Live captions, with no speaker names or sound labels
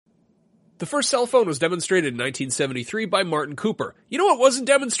The first cell phone was demonstrated in 1973 by Martin Cooper. You know what wasn't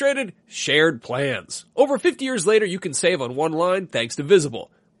demonstrated? Shared plans. Over 50 years later, you can save on one line thanks to Visible.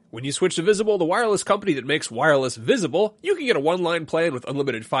 When you switch to Visible, the wireless company that makes wireless visible, you can get a one-line plan with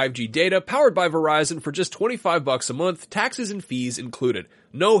unlimited 5G data powered by Verizon for just $25 a month, taxes and fees included.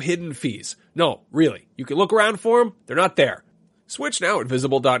 No hidden fees. No, really. You can look around for them. They're not there. Switch now at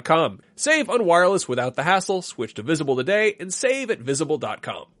Visible.com. Save on wireless without the hassle. Switch to Visible today and save at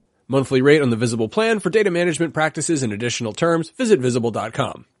Visible.com. Monthly rate on the Visible plan for data management practices and additional terms. Visit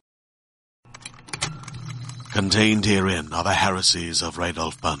Visible.com. Contained herein are the heresies of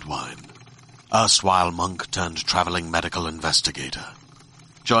Radolf Burntwine, erstwhile monk turned traveling medical investigator.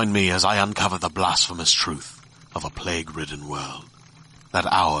 Join me as I uncover the blasphemous truth of a plague-ridden world, that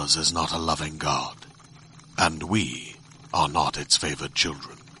ours is not a loving God, and we are not its favored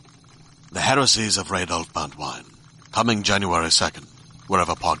children. The heresies of Radolf Burntwine, coming January 2nd,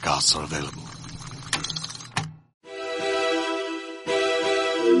 wherever podcasts are available.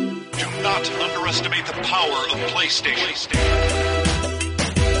 Do not underestimate the power of PlayStation.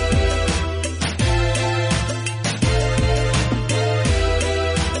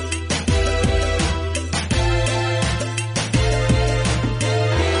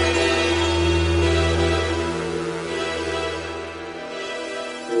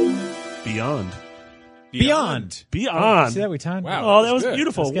 Beyond. See that we timed? Wow. Oh, that was good.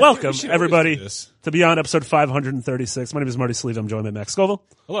 beautiful. We Welcome, should always everybody, do this. to Beyond episode 536. My name is Marty Sleeve. I'm joined by Max Scoville.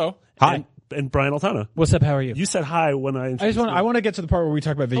 Hello. Hi. And Brian Altano. What's up? How are you? You said hi when I introduced you. I want to get to the part where we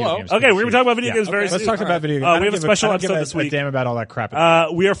talk about video Hello. games. Okay, we're going to talk about video games very Let's soon. talk about video games. We have a special I don't give episode this week. A damn about all that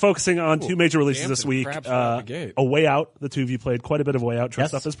crap. We are focusing on two major releases Damn this it, week. crabs right out the gate. A Way Out. The two of you played quite a bit of Way Out,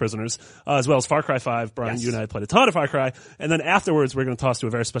 dressed Yes. up as prisoners, as well as Far Cry 5. Brian, Yes. you and I played a ton of Far Cry. And then afterwards, we're going to toss to a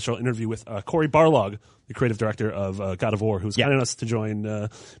very special interview with Corey Barlog, the creative director of God of War, who's kind enough to join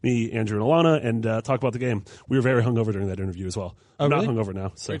me, Andrew, and Alana and talk about the game. We were very hungover during that interview as well. Oh, I'm not really? hungover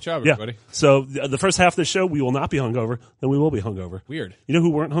now. So. Great job, Yeah. everybody. So the first half of the show, we will not be hungover. Then we will be hungover. Weird. You know who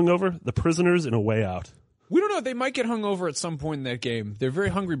weren't hungover? The prisoners in A Way Out. We don't know. They might get hungover at some point in that game. They're very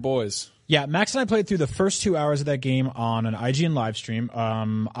hungry boys. Yeah, Max and I played through the first 2 hours of that game on an IGN live stream.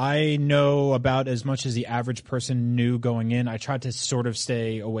 I know about as much as the average person knew going in. I tried to sort of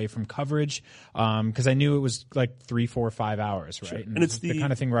stay away from coverage because I knew it was like 3, 4, 5 hours, right? And it's the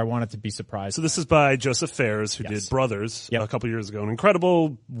kind of thing where I wanted to be surprised. So this is by Joseph Fares, who Yes. did Brothers Yep. a couple years ago. An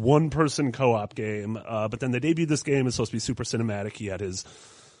incredible one-person co-op game. But then they debuted this game. It's supposed to be super cinematic. He had his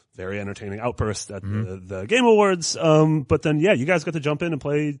very entertaining outburst at the Game Awards. But then, yeah, you guys got to jump in and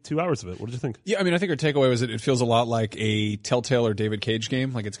play 2 hours of it. What did you think? Yeah, I mean, I think our takeaway was that it feels a lot like a Telltale or David Cage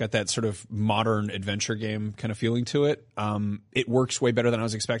game. Like it's got that sort of modern adventure game kind of feeling to it. It works way better than I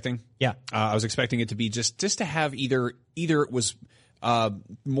was expecting. Yeah. I was expecting it to be just to have either it was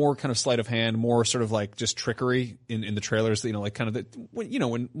more kind of sleight of hand, more sort of like just trickery in the trailers, you know, like kind of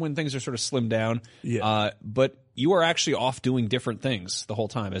when things are sort of slimmed down. Yeah. But you are actually off doing different things the whole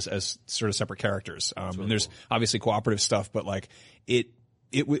time as sort of separate characters. And there's obviously cooperative stuff, but like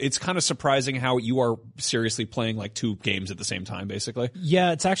it's kind of surprising how you are seriously playing like two games at the same time, basically.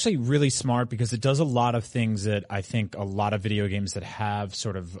 Yeah, it's actually really smart because it does a lot of things that I think a lot of video games that have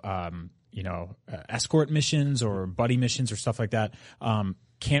sort of, escort missions or buddy missions or stuff like that,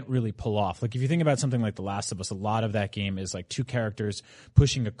 can't really pull off. Like if you think about something like The Last of Us, a lot of that game is like two characters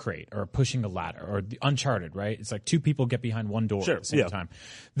pushing a crate or pushing a ladder, or the Uncharted, right? It's like two people get behind one door at the same time.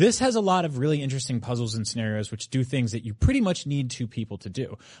 This has a lot of really interesting puzzles and scenarios which do things that you pretty much need two people to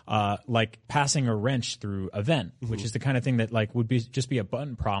do. Like passing a wrench through a vent, which is the kind of thing that like would be just be a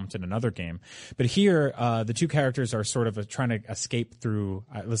button prompt in another game. But here, the two characters are sort of trying to escape through,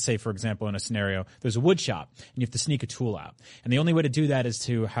 let's say for example in a scenario, there's a wood shop and you have to sneak a tool out. And the only way to do that is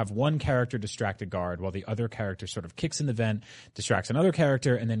to have one character distract a guard while the other character sort of kicks in the vent, distracts another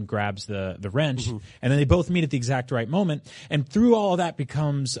character, and then grabs the wrench. And then they both meet at the exact right moment. And through all of that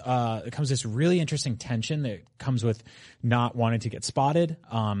comes this really interesting tension that comes with not wanting to get spotted,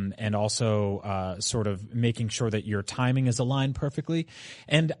 and also sort of making sure that your timing is aligned perfectly.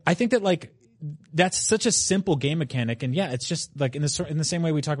 And I think that like that's such a simple game mechanic, and yeah, it's just like in the same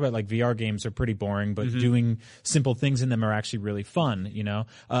way we talk about like VR games are pretty boring, but doing simple things in them are actually really fun. You know,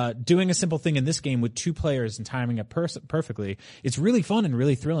 doing a simple thing in this game with two players and timing it perfectly, it's really fun and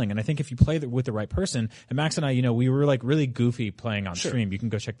really thrilling. And I think if you play with the right person, and Max and I, you know, we were like really goofy playing on stream. You can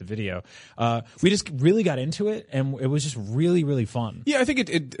go check the video. We just really got into it, and it was just really, really fun. Yeah, I think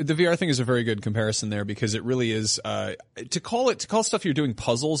the VR thing is a very good comparison there because it really is to call stuff you're doing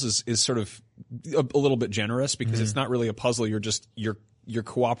puzzles is sort of a little bit generous because it's not really a puzzle. You're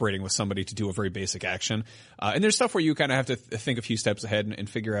cooperating with somebody to do a very basic action. And there's stuff where you kind of have to think a few steps ahead and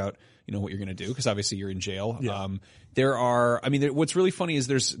figure out, what you're going to do, because obviously you're in jail. Yeah. What's really funny is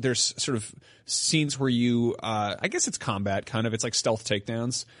there's sort of scenes where you, I guess it's combat kind of, it's like stealth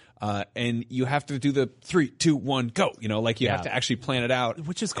takedowns. And you have to do the 3, 2, 1, go. You have to actually plan it out,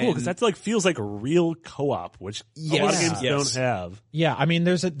 which is cool because that's like feels like a real co-op, which a lot of games don't have. Yeah, I mean,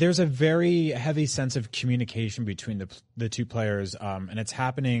 there's a very heavy sense of communication between the two players, and it's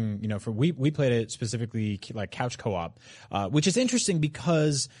happening. We played it specifically like couch co-op, which is interesting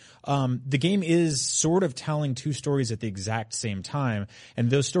because the game is sort of telling two stories at the exact same time, and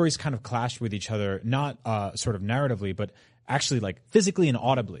those stories kind of clash with each other, not sort of narratively, but actually like physically and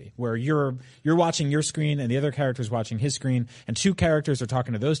audibly, where you're watching your screen and the other character's watching his screen, and two characters are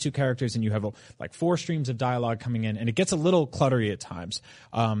talking to those two characters, and you have like 4 streams of dialogue coming in, and it gets a little cluttery at times.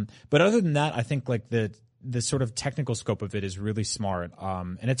 But other than that, I think like the sort of technical scope of it is really smart.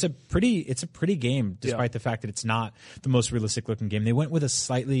 And it's a pretty game, despite the fact that it's not the most realistic looking game. They went with a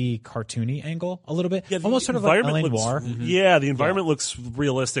slightly cartoony angle a little bit. Yeah, almost sort of like L.A. Noire. Yeah, the environment looks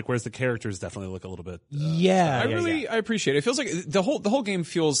realistic, whereas the characters definitely look a little bit. I appreciate it. It feels like the whole game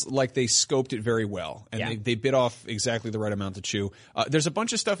feels like they scoped it very well, and they bit off exactly the right amount to chew. There's a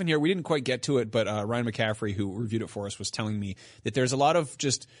bunch of stuff in here. We didn't quite get to it, but Ryan McCaffrey, who reviewed it for us, was telling me that there's a lot of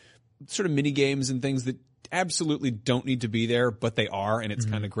just sort of mini games and things that absolutely don't need to be there, but they are, and it's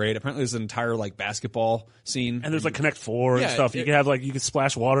kind of great. Apparently there's an entire like basketball scene. And there's like Connect 4 and stuff. You can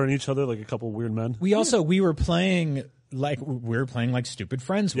splash water on each other like a couple weird men. We were playing like stupid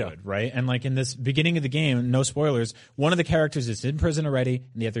friends would, right? And like in this beginning of the game, no spoilers, one of the characters is in prison already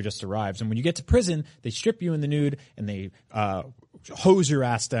and the other just arrives. And when you get to prison, they strip you in the nude and they hose your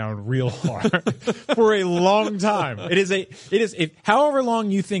ass down real hard for a long time. It is however long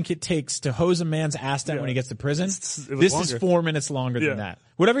you think it takes to hose a man's ass down when he gets to prison, this is 4 minutes longer than that.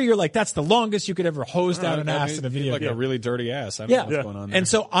 Whatever you're like, that's the longest you could ever hose down an ass in a video game. Like a really dirty ass. I don't know what's going on there. And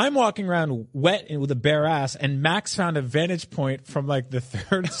so I'm walking around wet and with a bare ass, and Max found a vantage point from like the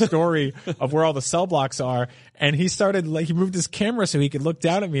 3rd story of where all the cell blocks are, and he started he moved his camera so he could look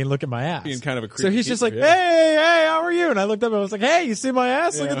down at me and look at my ass. Being kind of a creepy so he's just like, hey, how are you? And I looked up and I was like, hey, you see my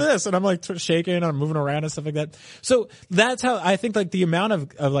ass? Look at this. And I'm like shaking and I'm moving around and stuff like that. So that's how I think like the amount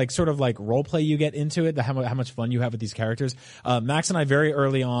of like sort of like role play you get into it, how much fun you have with these characters. Max and I very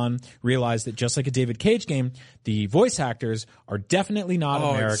early on realized that just like a David Cage game, the voice actors are definitely not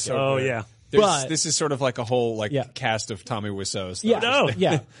American. So yeah. But this is sort of like a whole cast of Tommy Wiseau's.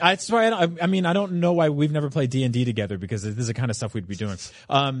 That's why I don't know why we've never played D&D together, because this is the kind of stuff we'd be doing.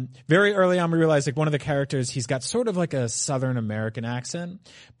 Very early on we realized like one of the characters, he's got sort of like a Southern American accent,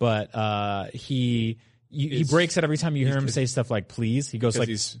 but he breaks it every time you hear him say stuff like please. He goes like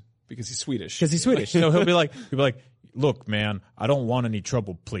because he's Swedish. Because he's Swedish. So he'll be like look, man, I don't want any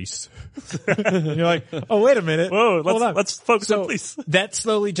trouble, please. And you're like, oh, wait a minute. Whoa, let's focus on please. That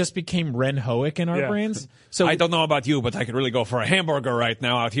slowly just became Ren Hoek in our brains. So I don't know about you, but I could really go for a hamburger right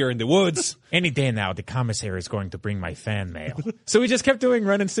now out here in the woods. Any day now, the commissary is going to bring my fan mail. So we just kept doing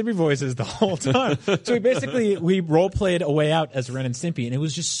Ren and Stimpy voices the whole time. So we role played a way out as Ren and Stimpy, and it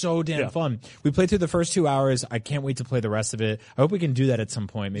was just so damn fun. We played through the first 2 hours. I can't wait to play the rest of it. I hope we can do that at some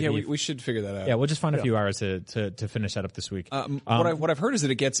point. Maybe we should figure that out. Yeah, we'll just find a few hours to finish that up this week. What I've heard is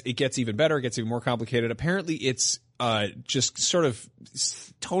that it gets even better. It gets even more complicated. Apparently, it's just sort of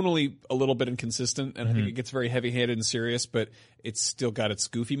tonally a little bit inconsistent, and I think it gets very heavy-handed and serious, but it's still got its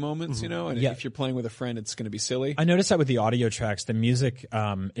goofy moments, and if you're playing with a friend, it's going to be silly. I noticed that with the audio tracks, the music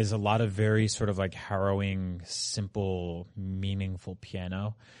is a lot of very sort of like harrowing, simple, meaningful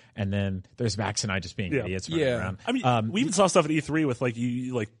piano. And then there's Max and I just being idiots running around. I mean, we even saw stuff at E3 with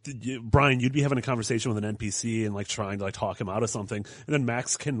Brian, you'd be having a conversation with an NPC and like trying to like talk him out of something, and then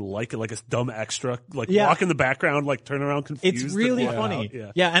Max can like a dumb extra walk in the background, like turn around confused. It's really funny.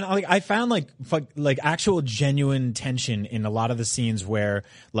 And I found like actual genuine tension in a lot of the scenes where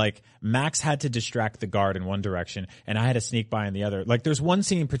like Max had to distract the guard in one direction and I had to sneak by in the other. Like there's one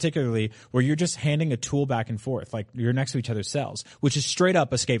scene particularly where you're just handing a tool back and forth, like you're next to each other's cells, which is straight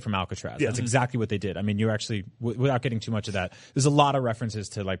up Escape from Alcatraz. That's exactly what they did. I mean, you're actually, without getting too much of that, there's a lot of references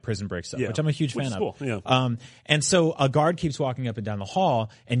to like Prison Break stuff, which I'm a huge fan of. Cool. Yeah. And so a guard keeps walking up and down the hall,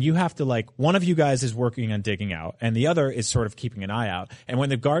 and you have to one of you guys is working on digging out, and the other is sort of keeping an eye out. And when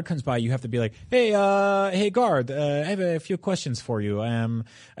the guard comes by, you have to be like, hey guard, I have a few questions for you. I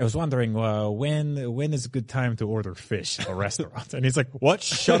was wondering, when is a good time to order fish at a restaurant? And he's like, what?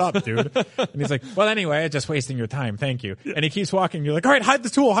 Shut up, dude. And he's like, well, anyway, just wasting your time. Thank you. And he keeps walking. You're like, all right, hide the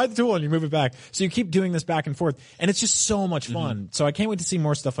tool. And you move it back. So you keep doing this back and forth. And it's just so much fun. So I can't wait to see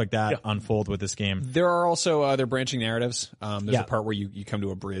more stuff like that unfold with this game. There are also they're branching narratives. There's a part where you come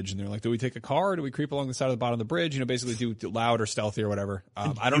to a bridge and they're like, do we take a car or do we creep along the side of the bottom of the bridge? Basically do loud or stealthy or whatever.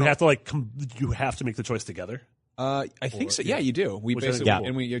 I don't know. You have to make the choice together. I think so. Yeah, you do. We basically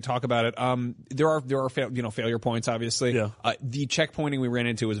and we talk about it. There are failure points, obviously. Yeah. The checkpointing we ran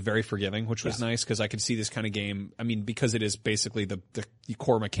into was very forgiving, which was nice because I could see this kind of game. I mean, because it is basically the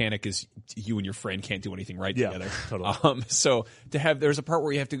core mechanic is you and your friend can't do anything right together. Totally. So there's a part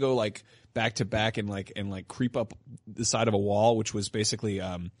where you have to go like back to back and creep up the side of a wall, which was basically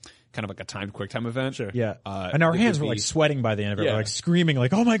kind of like a timed quick time event. Sure. Yeah. And our hands were like sweating by the end of it. Yeah. We're like screaming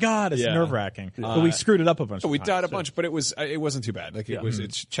like, oh my God, it's nerve wracking. But we screwed it up a bunch of We times. died a bunch, but it wasn't too bad. Like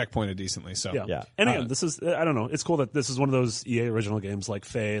it's checkpointed decently. So Yeah. And again, this is, I don't know, it's cool that this is one of those EA original games like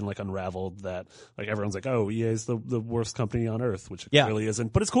Faye and like Unraveled that like everyone's like, oh, EA is the worst company on earth, which it really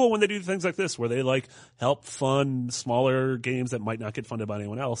isn't. But it's cool when they do things like this where they like help fund smaller games that might not get funded by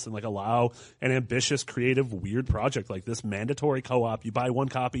anyone else and like allow an ambitious, creative, weird project like this mandatory co-op. You buy one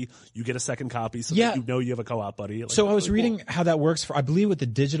copy, you get a second copy so that you know you have a co-op buddy. Like, so I was reading how that works for, I believe with the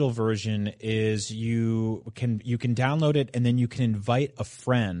digital version is you can download it and then you can invite a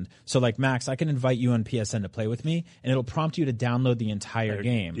friend. So like Max, I can invite you on PSN to play with me and it'll prompt you to download the entire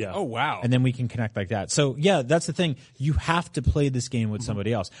game. Yeah. Oh wow. And then we can connect like that. So yeah, that's the thing. You have to play this game with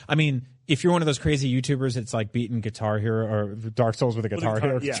somebody else. I mean, if you're one of those crazy YouTubers that's like beating Guitar Hero or Dark Souls with a Guitar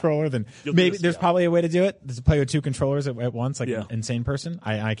Hero controller, then maybe there's probably a way to do it. To play with two controllers at once, like an insane person.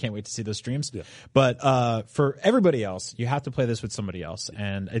 I can't wait to see those streams. Yeah. But for everybody else, you have to play this with somebody else,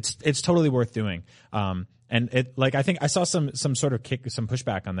 and it's totally worth doing. And it, like, I think I saw some sort of some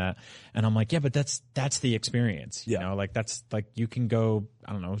pushback on that. And I'm like, yeah, but that's the experience. You know, like that's like you can go,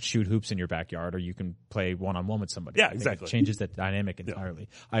 I don't know, shoot hoops in your backyard or you can play one-on-one with somebody. Yeah, exactly. It changes the dynamic entirely.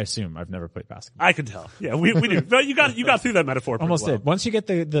 I assume. I've never played basketball. I can tell. Yeah, we do. But you got through that metaphor pretty Almost well. did. Once you get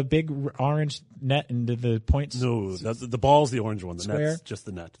the big orange net into the points. No, the ball's the orange one. The Square? net's just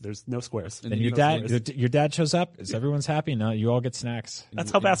the net. There's no squares. Then your dad shows up. Everyone's happy. Now you all get snacks.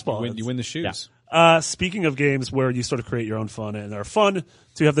 That's how basketball is. You win the shoes. Yeah. Speaking of games where you sort of create your own fun and are fun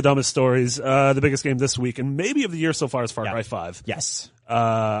to have the dumbest stories, the biggest game this week and maybe of the year so far is Far Cry 5. Yes.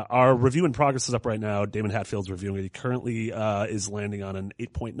 Our review in progress is up right now. Damon Hatfield's reviewing it. He currently is landing on an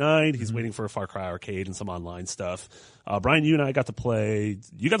 8.9. He's waiting for a Far Cry Arcade and some online stuff. Brian, you and I got to play.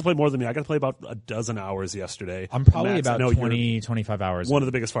 You got to play more than me. I got to play about a dozen hours yesterday. I'm probably Max, about 25 hours. One of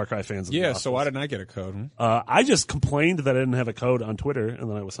the biggest Far Cry fans. Yeah, so why didn't I get a code? I just complained that I didn't have a code on Twitter, and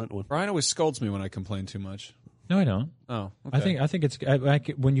then I was sent one. Brian always scolds me when I complain too much. No, I don't. Oh, okay. I think it's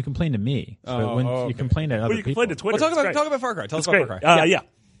when you complain to me. But when you complain to other Well, you people. complain to Twitter. Well, talk about Far Cry. Tell us about Great. Far Cry. Yeah.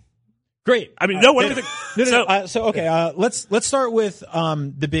 Great. I mean, no. What do you think? So okay, let's start with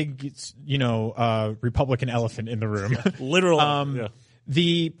the big, Republican elephant in the room. Literal.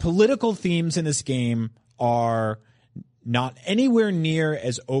 The political themes in this game are not anywhere near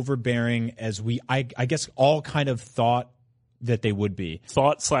as overbearing as I guess all kind of thought that they would be.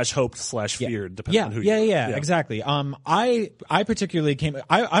 Thought / hoped / feared, depending on who you are. Yeah, exactly. I particularly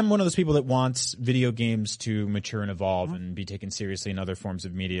I'm one of those people that wants video games to mature and evolve and be taken seriously in other forms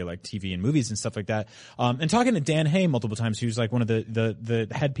of media like TV and movies and stuff like that. And talking to Dan Hay multiple times, who's like one of the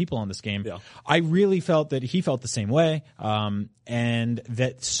head people on this game, I really felt that he felt the same way. And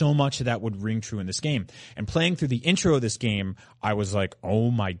that so much of that would ring true in this game. And playing through the intro of this game, I was like, oh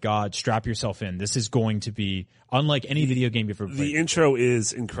my God, strap yourself in. This is going to be unlike any video game you've ever played. The intro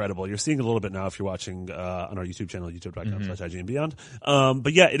is incredible. You're seeing it a little bit now if you're watching on our YouTube channel, youtube.com/IGNBeyond.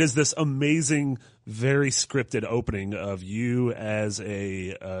 But yeah, it is this amazing, very scripted opening of you as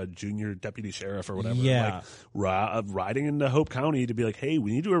a junior deputy sheriff or whatever. Yeah. Like, riding into Hope County to be like, hey,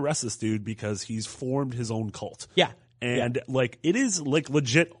 we need to arrest this dude because he's formed his own cult. Yeah. And like, it is like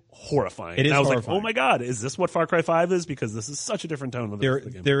legit horrifying. It is and I was horrifying. like, oh my God, is this what Far Cry 5 is? Because this is such a different tone of the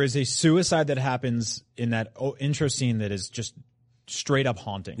game. There is a suicide that happens in that intro scene that is just straight up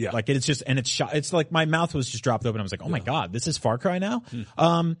haunting. Yeah. Like it's just, and it's like my mouth was just dropped open. I was like, oh my God, this is Far Cry now?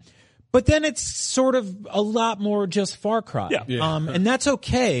 But then it's sort of a lot more just Far Cry. Yeah. And that's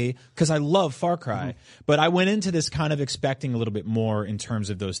okay because I love Far Cry. But I went into this kind of expecting a little bit more in terms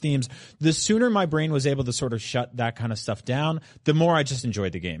of those themes. The sooner my brain was able to sort of shut that kind of stuff down, the more I just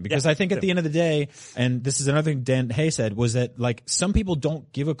enjoyed the game. Because I think at the end of the day, and this is another thing Dan Hay said, was that like some people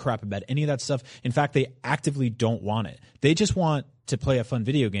don't give a crap about any of that stuff. In fact, they actively don't want it. They just want to play a fun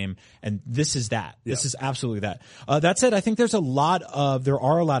video game, and this is that. This is absolutely that. That said, I think there are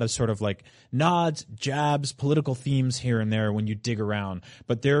a lot of sort of like nods, jabs, political themes here and there when you dig around,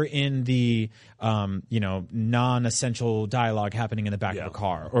 but they're in the non-essential dialogue happening in the back of a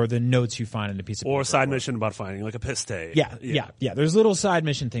car, or the notes you find in a piece of paper, or a side mission about finding like a piste. Yeah. There's little side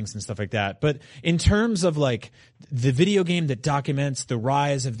mission things and stuff like that. But in terms of like the video game that documents the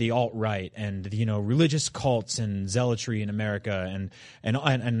rise of the alt-right and religious cults and zealotry in America and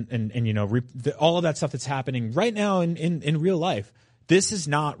all of that stuff that's happening right now in real life. This is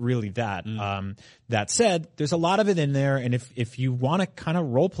not really that. That said, there's a lot of it in there, and if you want to kind of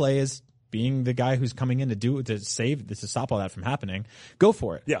role play as being the guy who's coming in to stop all that from happening, go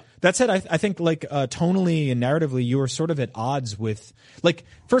for it. Yeah. That said, I think like tonally and narratively, you are sort of at odds with, like,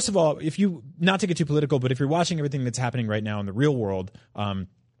 first of all, not to get too political, but if you're watching everything that's happening right now in the real world,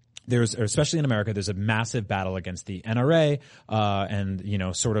 especially in America, there's a massive battle against the NRA,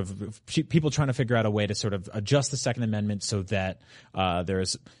 and sort of people trying to figure out a way to sort of adjust the Second Amendment so that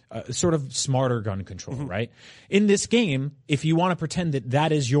there's sort of smarter gun control, right? In this game, if you want to pretend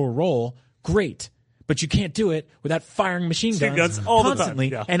that is your role, great. But you can't do it without firing machine guns all constantly.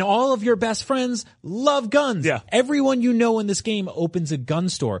 the time. Yeah. And all of your best friends love guns. Yeah. Everyone you know in this game opens a gun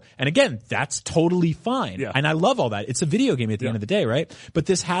store. And again, that's totally fine. Yeah. And I love all that. It's a video game at the end of the day, right? But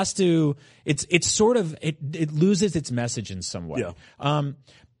this has to, it's sort of, it loses its message in some way. Yeah.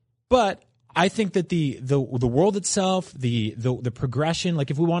 But I think that the world itself, the progression,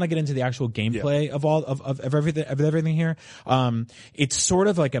 like if we want to get into the actual gameplay of everything here, it's sort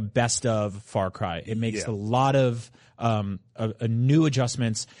of like a best of Far Cry. It makes a lot of new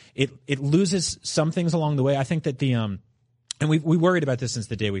adjustments. It loses some things along the way. I think that and we worried about this since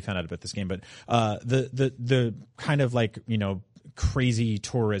the day we found out about this game, but the kind of like crazy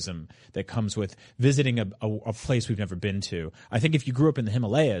tourism that comes with visiting a place we've never been to. I think if you grew up in the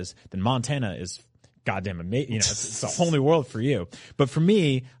Himalayas, then Montana is goddamn amazing. It's a whole new world for you. But for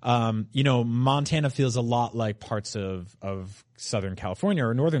me, Montana feels a lot like parts of Southern California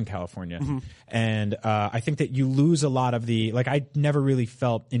or Northern California. And I think that you lose a lot of I never really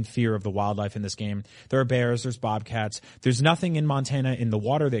felt in fear of the wildlife in this game. There are bears, there's bobcats. There's nothing in Montana in the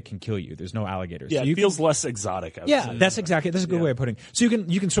water that can kill you. There's no alligators. Yeah, so it feels less exotic. That's a good way of putting it. So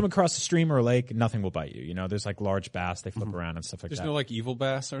you can swim across a stream or a lake, nothing will bite you. There's like large bass, they flip around and stuff like that. There's no like evil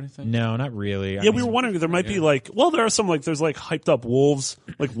bass or anything? No, not really. Yeah, we were wondering, there might be there are some there's like hyped up wolves,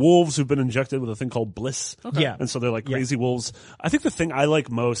 like wolves who've been injected with a thing called bliss. Okay. Yeah. And so they're like crazy wolves. I think the thing I like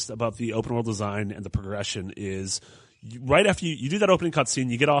most about the open world design and the progression is right after you do that opening cutscene,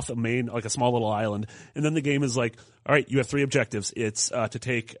 you get off a small little island, and then the game is like, all right, you have 3 objectives. It's to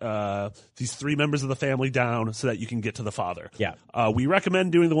take these 3 members of the family down so that you can get to the father. Yeah. We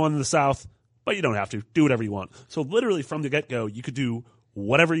recommend doing the one in the south, but you don't have to. Do whatever you want. So literally from the get-go, you could do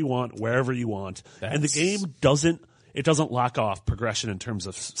whatever you want, wherever you want. And the game doesn't lock off progression in terms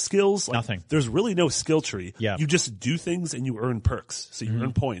of skills. Nothing. There's really no skill tree. Yeah. You just do things and you earn perks. So you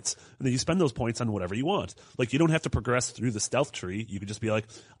earn points. And then you spend those points on whatever you want. Like, you don't have to progress through the stealth tree. You could just be like,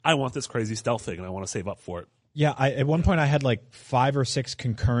 I want this crazy stealth thing and I want to save up for it. Yeah, at one point I had like 5 or 6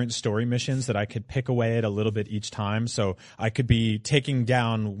 concurrent story missions that I could pick away at a little bit each time. So I could be taking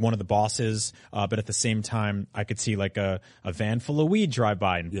down one of the bosses, but at the same time I could see like a van full of weed drive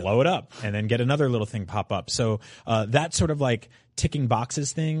by and blow it up, and then get another little thing pop up. So that sort of like ticking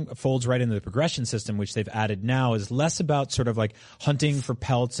boxes thing folds right into the progression system, which they've added now, is less about sort of like hunting for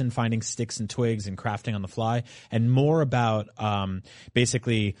pelts and finding sticks and twigs and crafting on the fly, and more about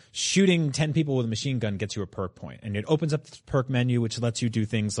basically shooting 10 people with a machine gun gets you a perk point. And it opens up this perk menu, which lets you do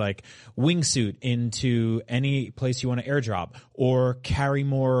things like wingsuit into any place you want to airdrop, or carry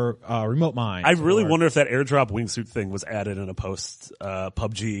more remote mines. I really wonder if that airdrop wingsuit thing was added in a post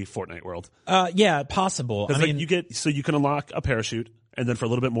PUBG Fortnite world. Yeah, possible. I mean, you can unlock a parachute, and then for a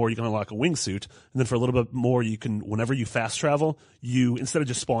little bit more you can unlock a wingsuit, and then for a little bit more you can, whenever you fast travel, you, instead of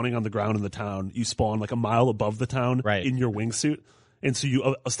just spawning on the ground in the town, you spawn like a mile above the town in your wingsuit. And so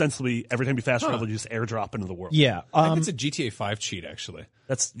you ostensibly, every time you fast travel, you just airdrop into the world. Yeah. I think it's a GTA 5 cheat, actually.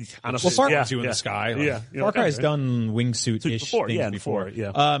 That's honestly, Far Cry's in the sky. Like, Far Cry has done wingsuit-ish things before.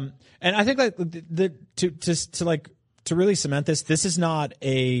 And I think like to really cement this is not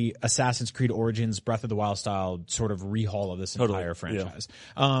a Assassin's Creed Origins Breath of the Wild style sort of rehaul of this entire franchise.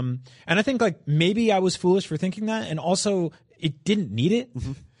 And I think like maybe I was foolish for thinking that, and also it didn't need it.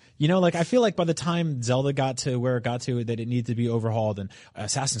 I feel like by the time Zelda got to where it got to, that it needed to be overhauled, and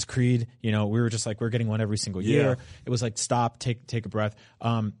Assassin's Creed, we were just like, we're getting one every single year. It was like, stop, take a breath.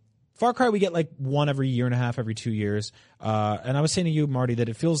 Far Cry, we get like one every year and a half, every 2 years. And I was saying to you, Marty, that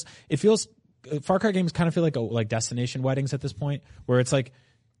it feels Far Cry games kind of feel like destination weddings at this point, where it's like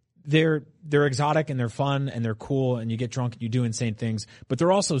they're exotic and they're fun and they're cool and you get drunk and you do insane things, but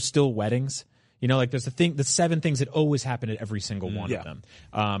they're also still weddings. You know, like there's the 7 things that always happen at every single one of them.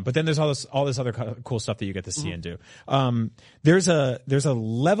 But then there's all this other cool stuff that you get to see and do. There's a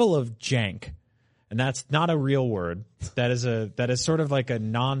level of jank, and that's not a real word. That is sort of like a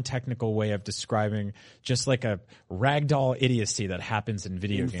non-technical way of describing just like a ragdoll idiocy that happens in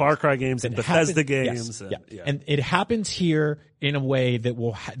video games. Far Cry games and Bethesda games. Yes, and it happens here in a way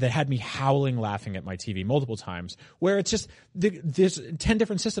that had me howling laughing at my TV multiple times, where it's just there's 10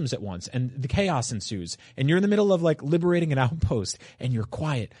 different systems at once and the chaos ensues and you're in the middle of like liberating an outpost and you're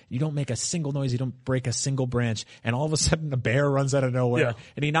quiet. You don't make a single noise. You don't break a single branch. And all of a sudden a bear runs out of nowhere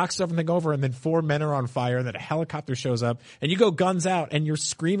and he knocks everything over and then 4 men are on fire and then a helicopter shows up and you go guns out and you're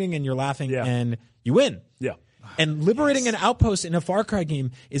screaming and you're laughing and you win. Yeah. And liberating an outpost in a Far Cry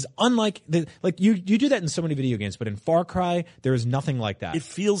game is unlike you do that in so many video games, but in Far Cry there is nothing like that. It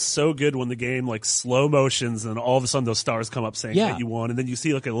feels so good when the game like slow motions and all of a sudden those stars come up saying that you won, and then you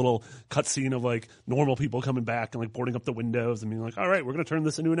see like a little cutscene of like normal people coming back and like boarding up the windows and being like, all right, we're gonna turn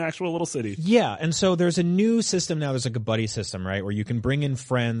this into an actual little city. Yeah, and so there's a new system now. There's like a buddy system, right, where you can bring in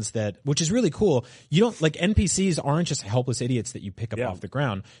friends which is really cool. You don't like NPCs aren't just helpless idiots that you pick up off the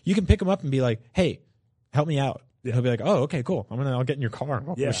ground. You can pick them up and be like, hey, help me out. Yeah. He'll be like, oh, okay, cool. I'll get in your car and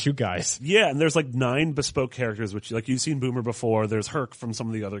I'll shoot guys. Yeah, and there's like 9 bespoke characters, which like you've seen Boomer before. There's Herc from some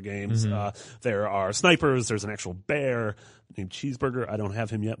of the other games. There are snipers. There's an actual bear named Cheeseburger. I don't have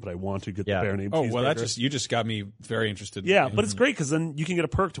him yet, but I want to get the bear named Cheeseburger. Oh, well, you just got me very interested. Yeah, but it's great because then you can get a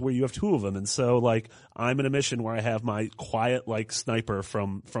perk to where you have 2 of them. And so like I'm in a mission where I have my quiet like sniper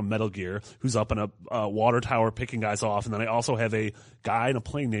from Metal Gear who's up in a water tower picking guys off. And then I also have a guy in a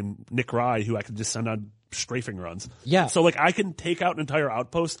plane named Nick Rye who I can just send on strafing runs. Yeah. So like I can take out an entire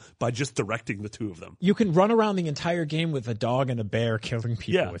outpost by just directing the 2 of them. You can run around the entire game with a dog and a bear killing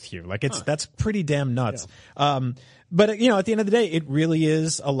people with you. Like that's pretty damn nuts. Yeah. But you know, at the end of the day, it really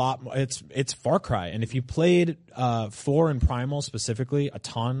is a lot. It's Far Cry, and if you played 4 and Primal specifically a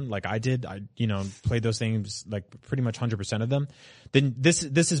ton, like I did, I played those things like pretty much 100% of them. Then this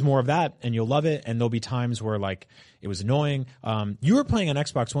is more of that, and you'll love it. And there'll be times where like it was annoying. You were playing on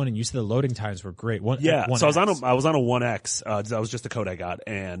Xbox One, and you said the loading times were great. So I was on a 1X. That was just the code I got,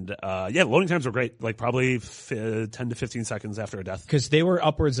 and loading times were great. Like probably 10 to 15 seconds after a death, because they were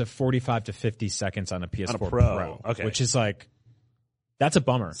upwards of 45 to 50 seconds on a PS4 on a Pro. Okay. Which is like, that's a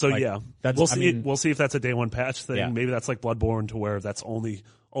bummer. So like, we'll see. We'll see if that's a day one patch thing. Yeah. Maybe that's like Bloodborne to where that's only.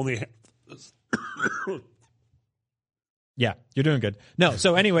 Yeah, you're doing good. No,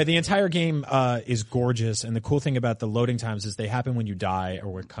 so anyway, the entire game is gorgeous, and the cool thing about the loading times is they happen when you die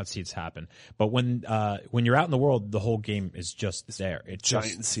or when cutscenes happen. But when you're out in the world, the whole game is just there. It's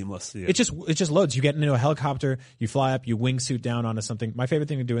giant and seamless. Yeah. It just loads. You get into a helicopter, you fly up, you wingsuit down onto something. My favorite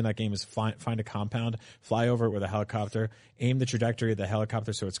thing to do in that game is find a compound, fly over it with a helicopter, aim the trajectory of the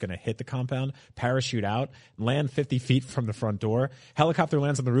helicopter so it's going to hit the compound, parachute out, land 50 feet from the front door. Helicopter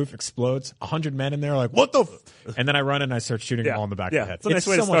lands on the roof, explodes. 100 men in there are like, what the? And then I run and I start shooting them all in the back of the head. It's a nice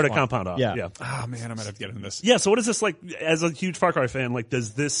way to start a compound off. Yeah. Oh man, I might have to get into this. Yeah. So what is this like? As a huge Far Cry fan, like,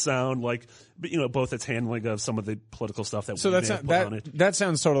 does this sound like, both its handling of some of the political stuff that we may have put on it? That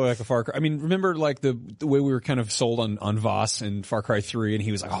sounds totally like a Far Cry. I mean, remember like the way we were kind of sold on Voss in Far Cry 3, and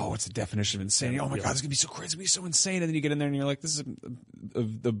he was like, "Oh, what's the definition of insanity? Oh my god, this is gonna be so crazy, it's gonna be so insane." And then you get in there and you're like, "This is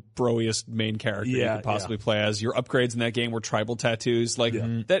the broiest main character you could possibly play as." Your upgrades in that game were tribal tattoos, like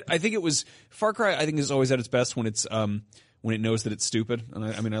that. I think it was Far Cry. I think is always at its best when it's when it knows that it's stupid.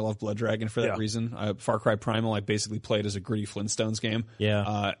 And I love Blood Dragon for that reason. Far Cry Primal, I basically played as a gritty Flintstones game.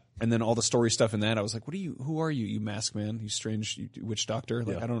 Yeah. And then all the story stuff in that, I was like, who are you, you mask man, you strange witch doctor?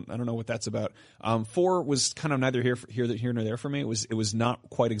 Like, I don't know what that's about. 4 was kind of neither here nor there for me. It was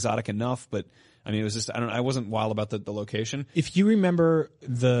not quite exotic enough, but I mean, it was just, I wasn't wild about the location. If you remember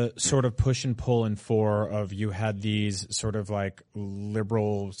the sort of push and pull in 4 of you had these sort of like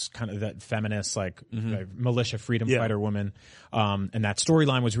liberals, kind of that feminist, like militia freedom fighter woman. And that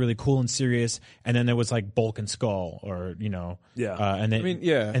storyline was really cool and serious. And then there was like Bulk and Skull or, and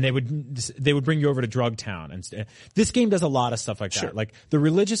they would bring you over to Drug Town. And this game does a lot of stuff like that. Like the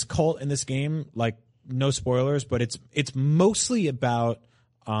religious cult in this game, like no spoilers, but it's mostly about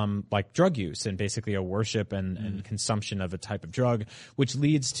like drug use and basically a worship and consumption of a type of drug, which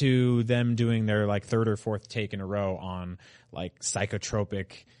leads to them doing their like 3rd or 4th take in a row on like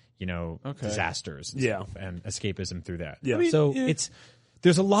psychotropic, disasters and stuff, and escapism through that. Yeah. I mean, so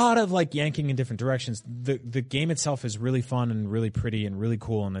there's a lot of like yanking in different directions. The game itself is really fun and really pretty and really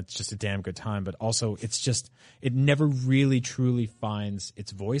cool, and it's just a damn good time. But also, it never really truly finds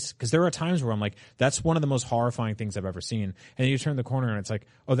its voice, because there are times where I'm like, that's one of the most horrifying things I've ever seen, and then you turn the corner and it's like,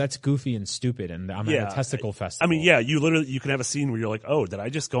 oh, that's goofy and stupid, and I'm at a testicle festival. I mean, yeah, you can have a scene where you're like, oh, did I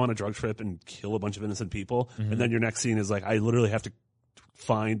just go on a drug trip and kill a bunch of innocent people? Mm-hmm. And then your next scene is like, I literally have to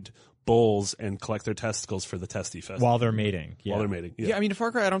find bulls and collect their testicles for the testy festival while they're mating. While they're mating. Yeah, I mean,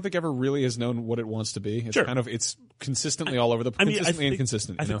 Far Cry, I don't think ever really has known what it wants to be. It's Sure. it's consistently all over the place. Consistently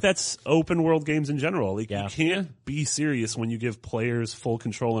inconsistent. I think that's open world games in general. Like, Yeah. you can't be serious when you give players full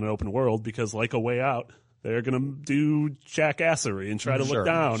control in an open world, because like A Way Out, they're going to do jackassery and try to look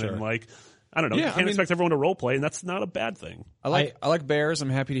down and like, I don't know. Yeah, you can't expect everyone to role play, and that's not a bad thing. I like bears. I'm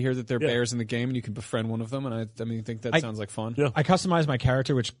happy to hear that there are bears in the game, and you can befriend one of them. And I think that sounds like fun. Yeah. I customize my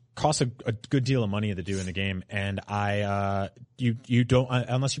character, which costs a good deal of money to do in the game, and you don't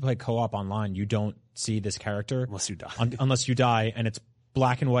unless you play co-op online, you don't see this character Unless you die. Unless you die, and it's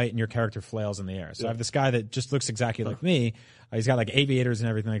black and white, and your character flails in the air. So I have this guy that just looks exactly like me. He's got like aviators and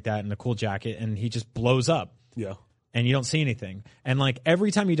everything like that, and a cool jacket, and he just blows up. Yeah. And you don't see anything. And like every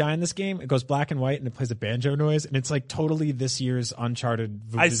time you die in this game, it goes black and white and it plays a banjo noise, and it's like totally this year's Uncharted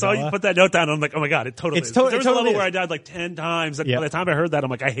Vuvuzela. I saw you put that note down, and I'm like, oh my god, it totally is. There was a level where I died like 10 times, and by the time I heard that, I'm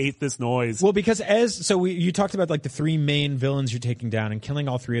like, I hate this noise. Well, because you talked about like the 3 main villains you're taking down, and killing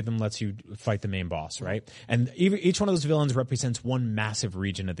all 3 of them lets you fight the main boss, right? And each one of those villains represents one massive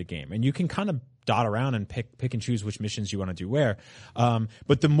region of the game, and you can kind of dot around and pick and choose which missions you want to do where.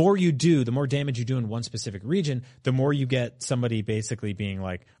 But the more you do, the more damage you do in one specific region, the more you get somebody basically being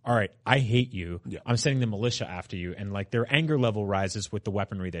like, all right, I hate you. Yeah. I'm sending the militia after you. And like their anger level rises with the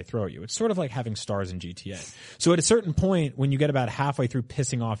weaponry they throw at you. It's sort of like having stars in GTA. So at a certain point, when you get about halfway through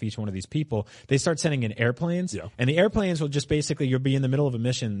pissing off each one of these people, they start sending in airplanes. Yeah. And the airplanes will just basically, you'll be in the middle of a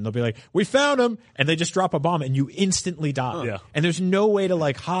mission and they'll be like, we found him. And they just drop a bomb and you instantly die. Yeah. And there's no way to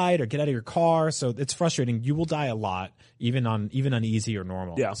like hide or get out of your car. So it's frustrating. You will die a lot, even on easy or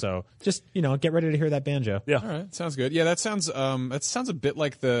normal. Yeah. So just, get ready to hear that banjo. Yeah. All right. Sounds good. Yeah. That sounds a bit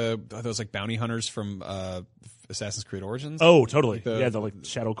like those like bounty hunters from, Assassin's Creed Origins. Oh, totally. The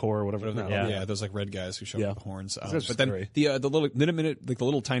Shadow Core or whatever. Yeah, those like red guys who show up with horns. But then scary. the little minute, like the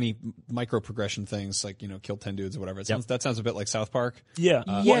little tiny micro progression things, like kill 10 dudes or whatever. That sounds a bit like South Park. Yeah,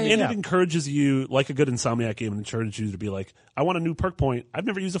 and it encourages you, like a good Insomniac game, it encourages you to be like, I want a new perk point. I've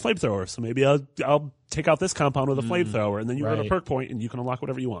never used a flamethrower, so maybe I'll take out this compound with a flamethrower, and then you earn a perk point, and you can unlock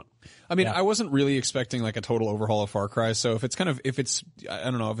whatever you want. I mean, I wasn't really expecting like a total overhaul of Far Cry. So if it's I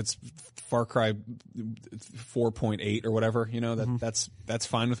don't know, if it's Far Cry 4.8 or whatever, that's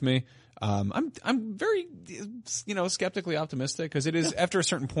fine with me. I'm very, skeptically optimistic, because it is after a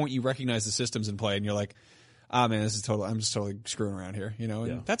certain point you recognize the systems in play and you're like, man, I'm just totally screwing around here,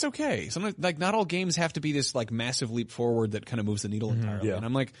 and that's okay. Sometimes, like, not all games have to be this like massive leap forward that kind of moves the needle entirely. Yeah. And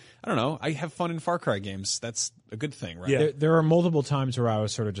I'm like, I don't know, I have fun in Far Cry games. That's a good thing, right? Yeah. There are multiple times where I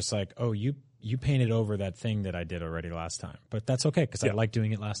was sort of just like, oh, you painted over that thing that I did already last time, but that's okay, because I liked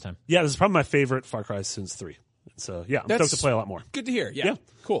doing it last time. Yeah, this is probably my favorite Far Cry since 3. So yeah, I'm stoked to play a lot more. Good to hear. Yeah.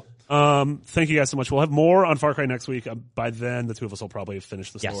 Cool. Thank you guys so much. We'll have more on Far Cry next week. By then, the two of us will probably have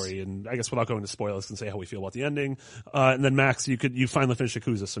finished the story, and I guess without going into spoilers, can say how we feel about the ending. And then Max, you finally finished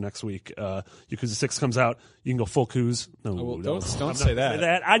Yakuza, so next week, Yakuza 6 comes out. You can go full Kuz. No, don't say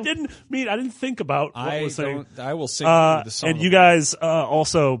that. I didn't think about what I was saying. I will sing the song. And you guys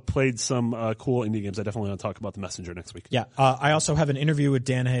also played some cool indie games. I definitely want to talk about The Messenger next week. Yeah. I also have an interview with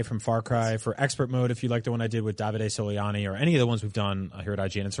Dan Hay from Far Cry for Expert Mode, if you like the one I did with Davide Soliani, or any of the ones we've done here at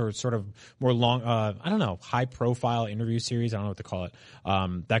IGN. It's sort of more long, high profile interview series. I don't know what to call it.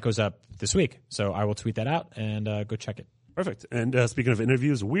 That goes up this week. So I will tweet that out and go check it. Perfect. And speaking of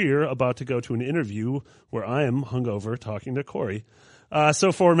interviews, we're about to go to an interview where I am hungover talking to Corey.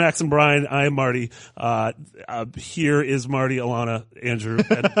 So for Max and Brian, I am Marty. Here is Marty, Alana, Andrew,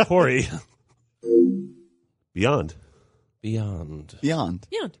 and Corey. Beyond.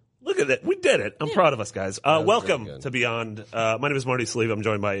 Look at that. We did it. I'm proud of us, guys. Welcome to Beyond. My name is Marty Sleeve. I'm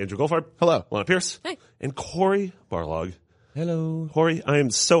joined by Andrew Goldfarb. Hello. Lana Pierce. Hey. And Corey Barlog. Hello. Corey, I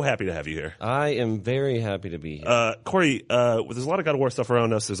am so happy to have you here. I am very happy to be here. Corey, there's a lot of God of War stuff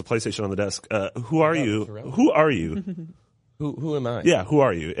around us. There's a PlayStation on the desk. Who are you? Who are you? Who am I? Yeah, who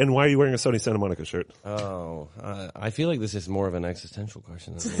are you? And why are you wearing a Sony Santa Monica shirt? Oh, I feel like this is more of an existential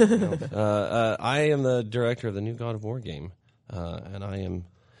question than anything else. I am the director of the new God of War game, and I am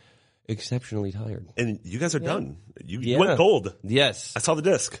exceptionally tired. And you guys are done. You went gold. Yes. I saw the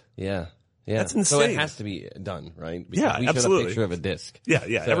disc. Yeah. Yeah. That's So it insane. has to be done, right? Because Yeah, we absolutely. showed a picture of a disc. Yeah,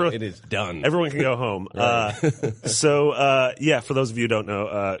 yeah. So everyone, it is done. Everyone can go home. Yeah, for those of you who don't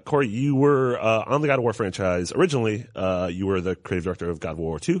know, Corey, you were on the God of War franchise originally. You were the creative director of God of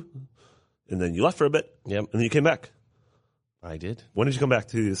War 2, and then you left for a bit. Yep. And then you came back. I did. When did you come back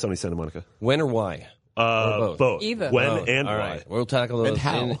to Sony Santa Monica? When or why? Or both? Either. When Oh, and all why? right. We'll tackle those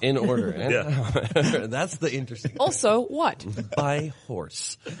how? in order. And Yeah. how. That's the interesting Also, what? by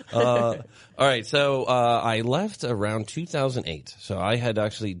horse. All right, so I left around 2008. So I had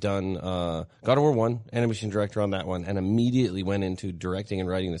actually done God of War 1, animation director on that one, and immediately went into directing and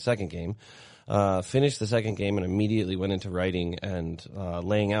writing the second game. Finished the second game and immediately went into writing and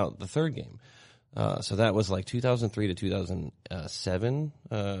laying out the third game. So that was like 2003 to 2007,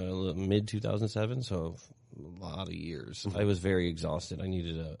 mid 2007. So a lot of years. I was very exhausted. I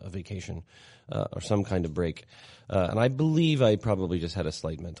needed a vacation, or some kind of break. And I believe I probably just had a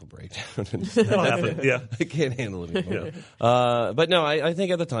slight mental breakdown. That'll happen. Yeah. I can't handle it anymore. But no, I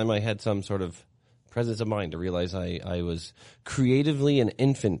think at the time I had some sort of presence of mind to realize I was creatively an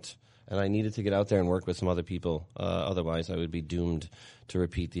infant and I needed to get out there and work with some other people. Otherwise I would be doomed to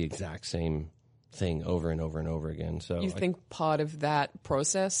repeat the exact same thing over and over and over again. So You think part of that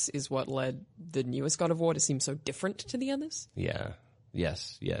process is what led the newest God of War to seem so different to the others? yeah.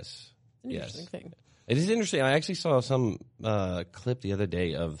 Yes. Interesting thing. It is interesting. I actually saw some clip the other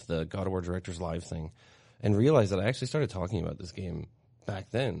day of the God of War Directors Live thing and realized that I actually started talking about this game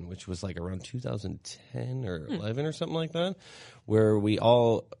back then, which was like around 2010 or 11 or something like that, where we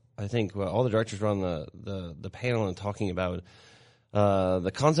all, I think, all the directors were on the panel and talking about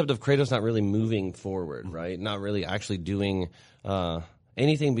the concept of Kratos not really moving forward, right? Not really actually doing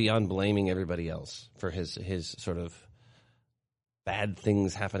anything beyond blaming everybody else for his sort of bad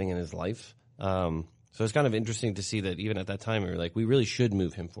things happening in his life. So it's kind of interesting to see that even at that time, we were like, we really should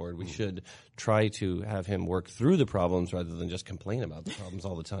move him forward. We should try to have him work through the problems rather than just complain about the problems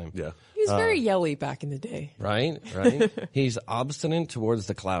all the time. Yeah. He was very yelly back in the day. Right? He's obstinate towards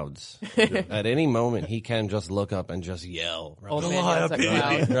the clouds. At any moment, he can just look up and just yell. Right? Old man yells at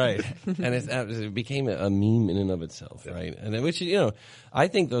cloud. Right. And it became a meme in and of itself, right? And then, which, I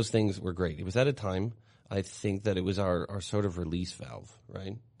think those things were great. It was at a time, I think that it was our sort of release valve,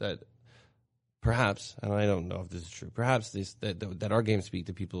 right? That perhaps, and I don't know if this is true, perhaps that our games speak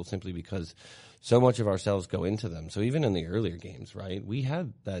to people simply because so much of ourselves go into them. So even in the earlier games, right, we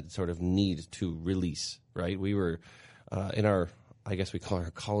had that sort of need to release, right? We were in our, I guess we call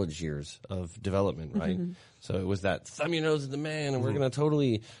our college years of development, right? Mm-hmm. So it was that thumb your nose at the man, and we're going to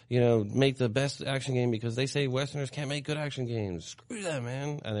totally, make the best action game because they say Westerners can't make good action games. Screw that,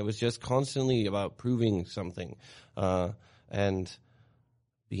 man. And it was just constantly about proving something and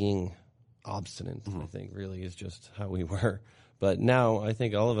being obstinate, I think, really is just how we were. But now I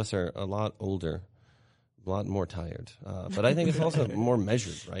think all of us are a lot older, a lot more tired. But I think it's also more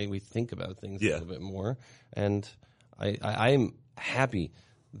measured, right? We think about things a little bit more. And I'm happy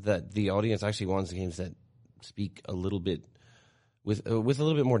that the audience actually wants games that speak a little bit with a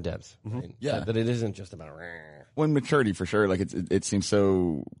little bit more depth. Right? Yeah. That it isn't just about When maturity, for sure. Like it seems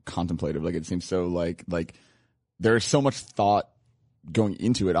so contemplative. Like it seems so like there's so much thought going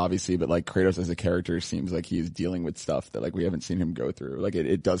into it, obviously, but like Kratos as a character seems like he is dealing with stuff that like we haven't seen him go through. Like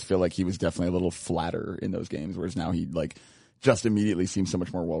it does feel like he was definitely a little flatter in those games, whereas now he like just immediately seems so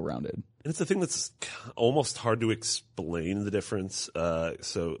much more well-rounded. And it's the thing that's almost hard to explain the difference.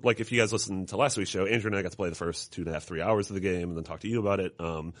 So like if you guys listened to last week's show, Andrew and I got to play the first 2.5, 3 hours of the game and then talk to you about it.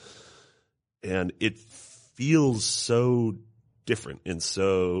 And it feels so different and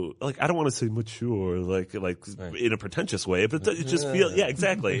so like I don't want to say mature like right. in a pretentious way, but it just feels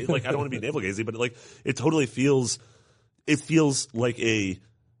exactly like I don't want to be navel gazing, but like it totally feels like a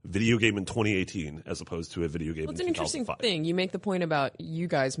video game in 2018 as opposed to a video game in 2005. It's an interesting thing. You make the point about you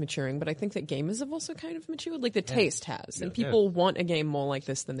guys maturing, but I think that gamers have also kind of matured, like the taste has, and people want a game more like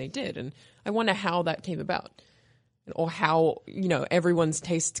this than they did, and I wonder how that came about. Or how, everyone's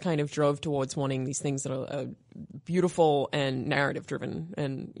tastes kind of drove towards wanting these things that are beautiful and narrative driven.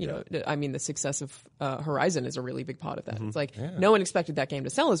 And, I mean, the success of Horizon is a really big part of that. Mm-hmm. It's like no one expected that game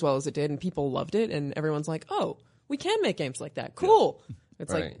to sell as well as it did, and people loved it, and everyone's like, oh, we can make games like that. Cool. Yeah.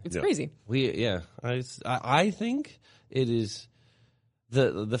 It's like, it's crazy. I think it is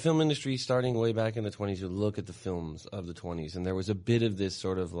the film industry starting way back in the 20s. You look at the films of the 20s, and there was a bit of this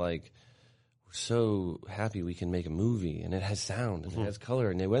sort of like, so happy we can make a movie and it has sound and it has color,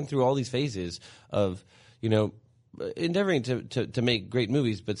 and they went through all these phases of endeavoring to make great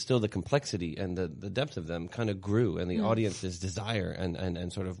movies, but still the complexity and the depth of them kind of grew, and the audience's desire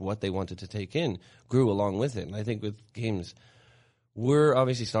and sort of what they wanted to take in grew along with it. And I think with games we're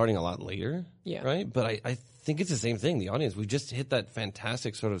obviously starting a lot later, Yeah. right? But I think it's the same thing. The audience, we just hit that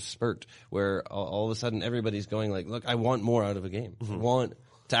fantastic sort of spurt where all of a sudden everybody's going like, look, I want more out of a game. I want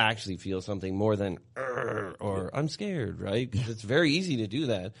to actually feel something more than or I'm scared, right? 'Cause it's very easy to do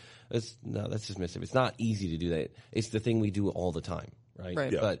that. That's dismissive. It's not easy to do that. It's the thing we do all the time, right?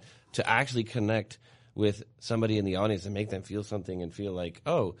 Right. Yeah. But to actually connect with somebody in the audience and make them feel something and feel like,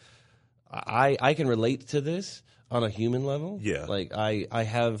 oh, I can relate to this on a human level. Yeah. Like I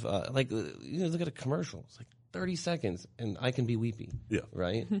have, look at a commercial. It's like 30 seconds and I can be weepy. Yeah.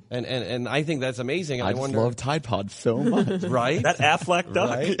 Right. and I think that's amazing. I just wonder, love Tide Pod so much. right? That Affleck duck.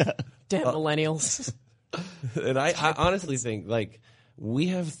 Right? Damn millennials. And I honestly think like we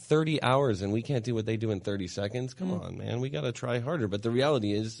have 30 hours and we can't do what they do in 30 seconds. Come on, man. We got to try harder. But the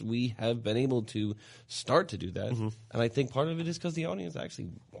reality is we have been able to start to do that. And I think part of it is because the audience actually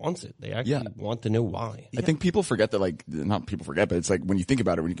wants it. They actually want to know why. I think people forget that, like, not people forget, but it's like when you think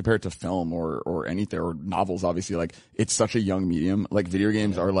about it, when you compare it to film or anything, or novels, obviously, like, it's such a young medium. Like, video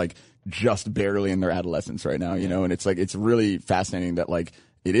games are, like, just barely in their adolescence right now, you know? And it's like, it's really fascinating that, like,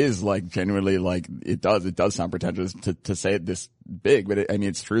 it is like genuinely like it does sound pretentious to say it this big, but I mean,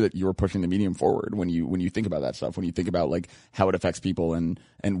 it's true that you're pushing the medium forward when you think about that stuff, when you think about like how it affects people and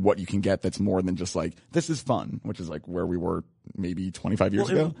what you can get that's more than just like, this is fun, which is like where we were maybe 25 years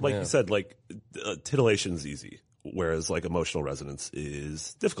ago. Like you said, like titillation's easy. Whereas like emotional resonance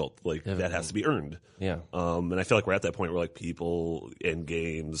is difficult. Like that has to be earned. Yeah. And I feel like we're at that point where like people in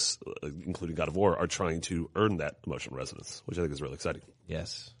games, including God of War, are trying to earn that emotional resonance, which I think is really exciting.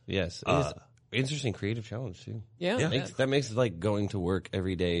 Yes. Yes. It is interesting creative challenge too. Yeah. That makes it like going to work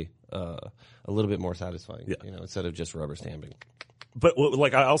every day a little bit more satisfying. Yeah. You know, instead of just rubber stamping. But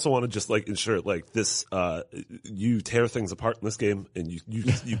like, I also want to just like ensure like this, you tear things apart in this game and you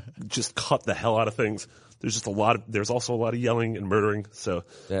just cut the hell out of things. There's just there's also a lot of yelling and murdering. So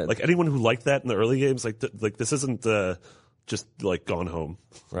like anyone who liked that in the early games, like this isn't, just like Gone Home.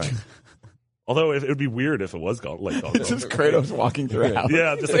 Right. Although it would be weird if it was Gone Home. It's just Kratos walking through a house.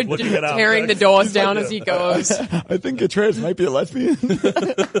 Yeah, just like looking it out. Tearing the doors down as he goes. I think Atreus might be a lesbian. Can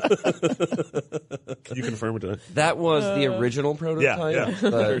you confirm it? That was the original prototype. yeah.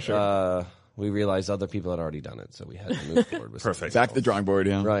 But we realized other people had already done it, so we had to move forward with Perfect. Back to the drawing board,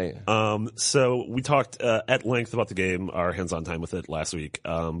 yeah. Right. So we talked at length about the game, our hands-on time with it last week.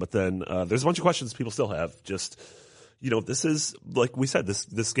 But then there's a bunch of questions people still have. Just, you know, this is, like we said,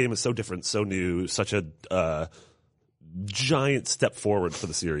 this game is so different, so new, such a giant step forward for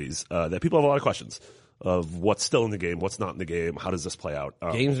the series that people have a lot of questions of what's still in the game, what's not in the game, how does this play out.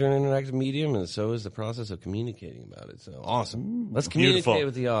 Games are an interactive medium, and so is the process of communicating about it. So awesome. Let's communicate Beautiful.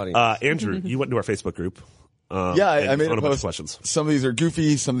 with the audience. Andrew, you went into our Facebook group. Yeah, I and made found a a bunch of post. questions. Some of these are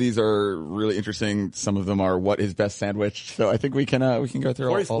goofy, some of these are really interesting, some of them are what is best sandwich. So I think we can go through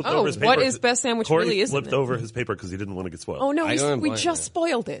Corey all. flipped over his what paper. is best sandwich Corey really isn't flipped it? over his paper because he didn't want to get spoiled. Oh no, I don't we blame just you.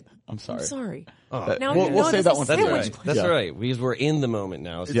 spoiled it. I'm sorry. I'm sorry. Oh. Now We'll- you we'll know save there's that a one for the sandwich end. place. That's Yeah. right, because we're in the moment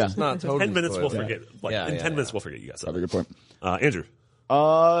now. So Yeah. it's not totally 10 minutes we'll spoiled. forget. Like Yeah, in yeah, 10 yeah. minutes we'll forget you guys. Probably a good point. Andrew.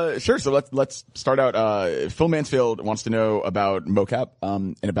 Sure. So let's start out. Phil Mansfield wants to know about mocap,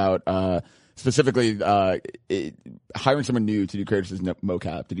 and about, specifically, hiring someone new to do Kratos'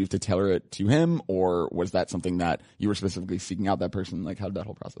 mocap. Did you have to tailor it to him, or was that something that you were specifically seeking out that person? Like, how did that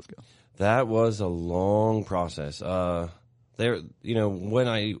whole process go? That was a long process. When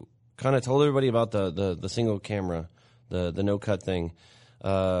I kind of told everybody about the single camera, the no cut thing,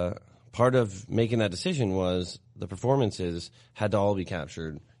 part of making that decision was the performances had to all be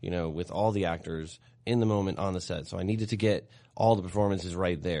captured, with all the actors in the moment on the set. So I needed to get all the performances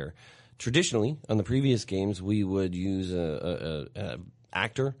right there. Traditionally, on the previous games, we would use a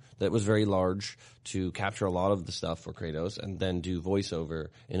actor that was very large to capture a lot of the stuff for Kratos and then do voiceover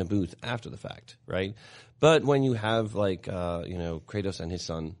in a booth after the fact, right? But when you have Kratos and his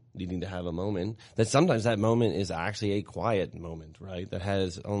son needing to have a moment, that sometimes that moment is actually a quiet moment, right? That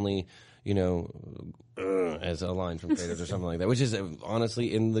has only, as a line from Kratos or something like that, which is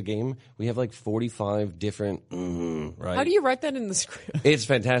honestly in the game, we have like 45 different, right? How do you write that in the script? It's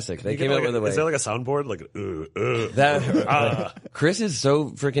fantastic. They came up with a way. Is there like a soundboard? Chris is so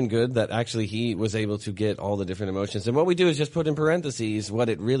freaking good that actually he was able to get all the different emotions. And what we do is just put in parentheses what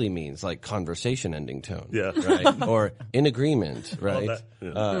it really means, like conversation ending tone. Yeah. Right? Or in agreement, right? that,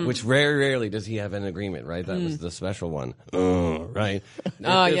 yeah. Which rarely does he have an agreement, right? That was the special one. Right?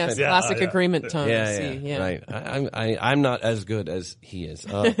 Oh, yes, Yeah, classic yeah. agreement tone. Yeah, See, yeah. Right. I'm not as good as he is.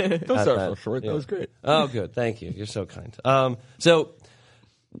 Don't at start that. so short. That was great. Oh, good. Thank you. You're so kind. So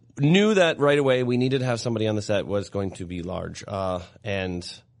knew that right away we needed to have somebody on the set was going to be large,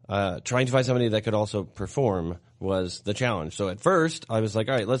 and trying to find somebody that could also perform was the challenge. So at first I was like,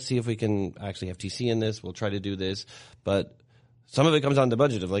 all right, let's see if we can actually have TC in this. We'll try to do this. But some of it comes down to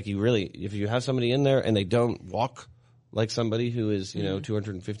budget of like if you have somebody in there and they don't walk like somebody who is,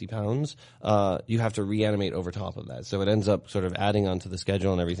 250 pounds, you have to reanimate over top of that. So it ends up sort of adding onto the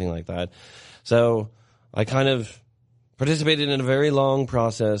schedule and everything like that. So I kind of participated in a very long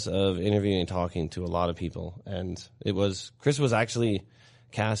process of interviewing and talking to a lot of people. And Chris was actually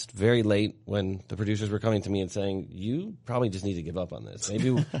cast very late when the producers were coming to me and saying, you probably just need to give up on this.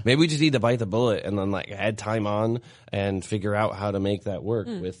 Maybe we just need to bite the bullet and then like add time on and figure out how to make that work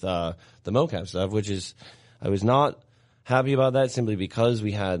with the mocap stuff, which is, I was not happy about that simply because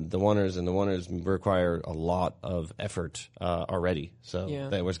we had the Oneers, and the Oneers require a lot of effort already. So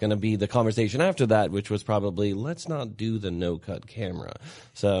there was going to be the conversation after that, which was probably, let's not do the no-cut camera.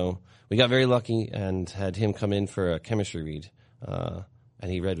 So we got very lucky and had him come in for a chemistry read,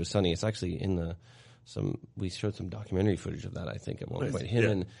 and he read with Sunny. It's actually in we showed some documentary footage of that, I think, at one point.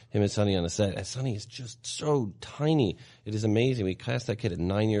 Him and Sunny on the set. And Sunny is just so tiny. It is amazing. We cast that kid at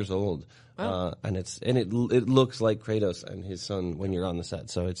 9 years old. Wow. And it looks like Kratos and his son when you're on the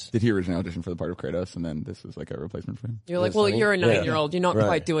set. So it's. Did he originally audition for the part of Kratos, and then this was like a replacement for him? You're like, well, you're a 9-year-old. You're not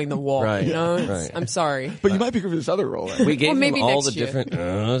quite doing the walk. Right. You know? Right. I'm sorry. But you might be good for this other role. Right? We gave him all the year. different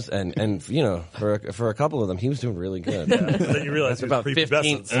and for a couple of them, he was doing really good. And then you realize That's about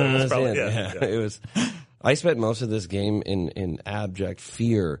 15 probably, It was. I spent most of this game in abject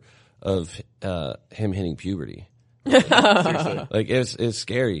fear of him hitting puberty. Like it's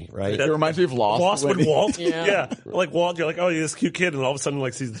scary, right? It reminds me of Lost. Lost when Walt, Yeah. like Walt, you're like, oh, you're this cute kid, and all of a sudden,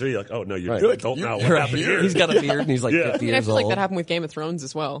 like season 3, you're like, oh no, you're Right. an adult now. What happened here? He's got a beard and he's like 50 I years feel like old. that happened with Game of Thrones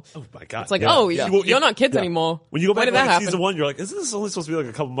as well. Oh my god, It's like, yeah. you're not kids anymore. When you go Why back did to that like, happen? season 1, you're like, is this only supposed to be like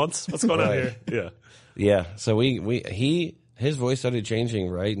a couple months? What's going on here? Yeah. Yeah. So his voice started changing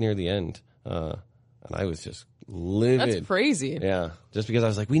right near the end, and I was just livid. That's crazy. Yeah, just because I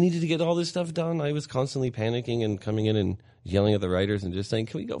was like, we needed to get all this stuff done. I was constantly panicking and coming in and yelling at the writers and just saying,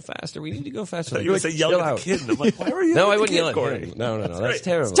 can we go faster? We need to go faster. You would say yelling at the kid, and I'm like, why were you? No, I at the wouldn't kid, yell at Corey? him. No, that's right.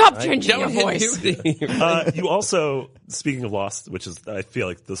 terrible. Stop right? changing your Don't hit voice. puberty. You also, speaking of Lost, which is, I feel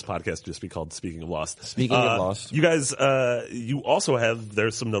like this podcast should just be called Speaking of Lost. Speaking of Lost. You guys, you also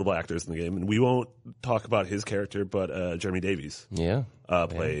there's some notable actors in the game, and we won't talk about his character, but Jeremy Davies Yeah.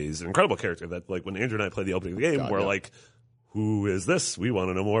 plays an incredible character that, like, when Andrew and I played the opening of the game, we're like, who is this? We want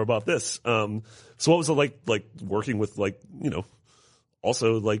to know more about this. So what was it like working with, like,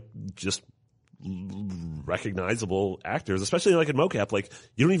 also, like, just recognizable actors, especially like in mocap, like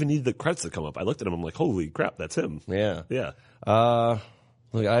you don't even need the credits to come up. I looked at him, I'm like, holy crap, that's him. Yeah. Yeah.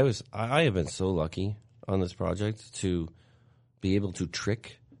 Look, I have been so lucky on this project to be able to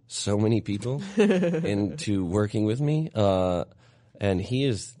trick so many people into working with me. And he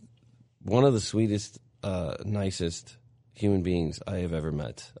is one of the sweetest, nicest human beings I have ever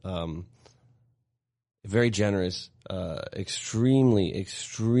met. Very generous, extremely,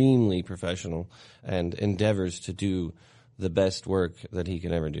 extremely professional, and endeavors to do the best work that he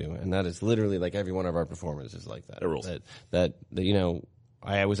can ever do. And that is literally like every one of our performances is like that. It rules. That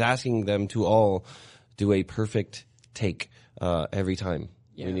I was asking them to all do a perfect take every time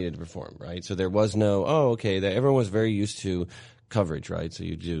we needed to perform, right? So there was no, everyone was very used to coverage, right? So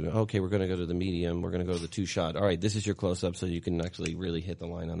you do, okay, we're going to go to the medium, we're going to go to the 2-shot. All right, this is your close-up so you can actually really hit the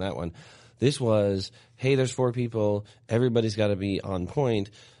line on that one. This was, hey, there's 4 people, everybody's got to be on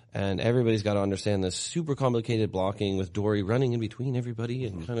point, and everybody's got to understand this super complicated blocking with Dory running in between everybody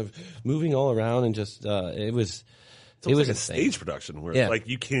and kind of moving all around, and just, it was It was like a insane. stage production where like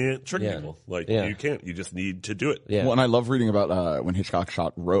you can't trick people. Like you can't. You just need to do it. Yeah. Well, and I love reading about when Hitchcock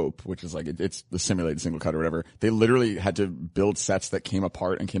shot Rope, which is like it's the simulated single cut or whatever. They literally had to build sets that came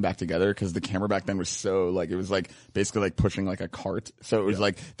apart and came back together because the camera back then was so like it was like basically like pushing like a cart. So it was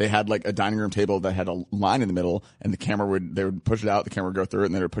like they had like a dining room table that had a line in the middle, and the camera they would push it out, the camera would go through it,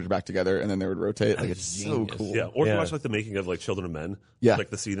 and then it would push it back together, and then they would rotate. Like it's so cool. Yeah. Or if you watch like the making of like Children of Men. Yeah.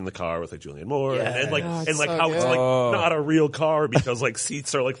 Like the scene in the car with like Julianne Moore and like it's like so how it's good. like not a real car because like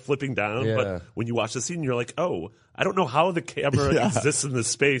seats are like flipping down. Yeah. But when you watch the scene, you're like, oh, I don't know how the camera exists in this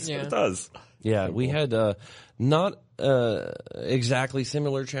space, but it does. Yeah, we had not exactly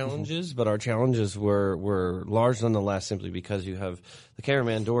similar challenges, but our challenges were large nonetheless, simply because you have the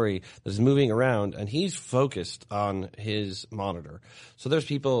cameraman Dory that is moving around and he's focused on his monitor. So there's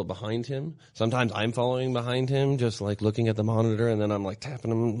people behind him. Sometimes I'm following behind him, just like looking at the monitor, and then I'm like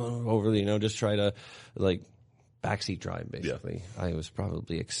tapping him over, just try to like backseat drive, basically. I was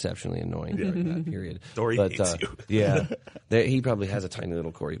probably exceptionally annoying during that period. Dory hates you. Yeah. He probably has a tiny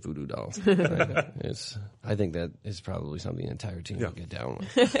little Cory voodoo doll. I think that is probably something the entire team would get down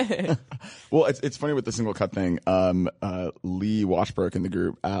with. Well, it's funny with the single cut thing. Lee Washbrook in the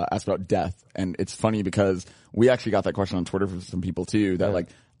group asked about death, and it's funny because we actually got that question on Twitter from some people too. That like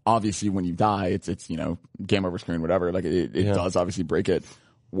obviously when you die, it's game over screen, whatever. Like it does obviously break it.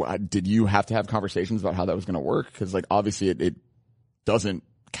 Did you have to have conversations about how that was going to work? Because like obviously it doesn't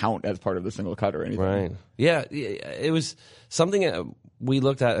count as part of the single cut or anything. Right. Yeah, it was something we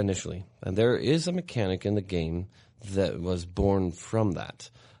looked at initially, and there is a mechanic in the game that was born from that.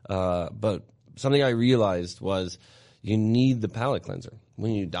 But something I realized was you need the palate cleanser.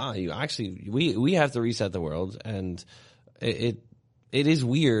 When you die, you actually we have to reset the world, and it is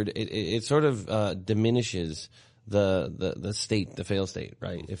weird. It sort of diminishes the state, the fail state,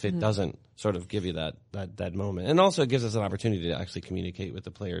 right? If it doesn't sort of give you that moment. And also it gives us an opportunity to actually communicate with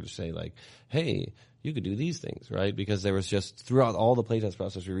the player to say like, hey, you could do these things, right? Because there was just throughout all the playtest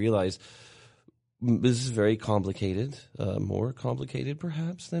process, we realized this is very complicated, more complicated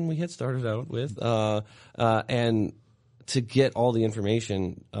perhaps than we had started out with. And to get all the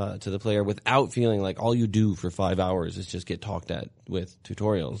information to the player without feeling like all you do for 5 hours is just get talked at with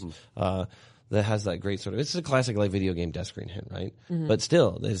tutorials. That has that great sort of, it's a classic like video game death screen hint, right? But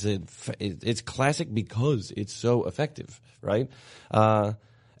still, it's classic because it's so effective, right?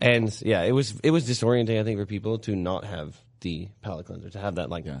 And yeah, it was disorienting, I think, for people to not have the palate cleanser, to have that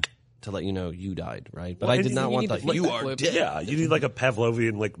like, to let you know you died, right? But I did not want that. You are dead. Yeah, you need like a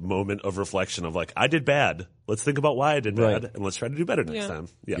Pavlovian like moment of reflection of like, I did bad. Let's think about why I did bad, and let's try to do better next time.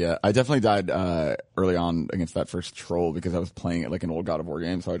 Yeah, I definitely died early on against that first troll because I was playing it like an old God of War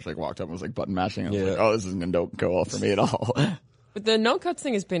game, so I just like walked up and was like button mashing. I was like, oh, this isn't going to go well for me at all. But the no cuts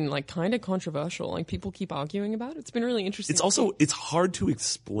thing has been like kind of controversial. Like people keep arguing about it. It's been really interesting. It's hard to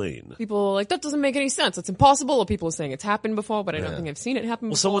explain. People are like, that doesn't make any sense. It's impossible. Or people are saying it's happened before, but I don't think I've seen it happen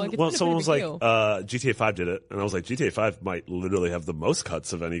before. Someone was like, GTA 5 did it, and I was like, GTA 5 might literally have the most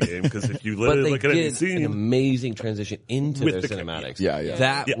cuts of any game because if you literally look at any scene, an amazing transition into their cinematics.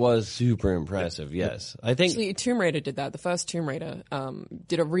 That was super impressive. Yes, I think actually Tomb Raider did that. The first Tomb Raider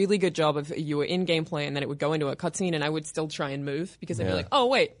did a really good job of you were in gameplay and then it would go into a cutscene, and I would still try and move because they'd be like, oh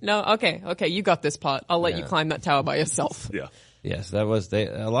wait, no, okay, you got this part. I'll let you climb that tower by yourself. Yeah. Yes, that was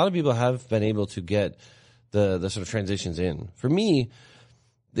a lot of people have been able to get the sort of transitions in. For me,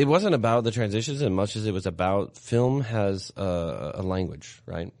 it wasn't about the transitions as much as it was about film has a language,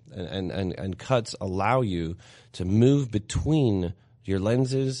 right? And cuts allow you to move between your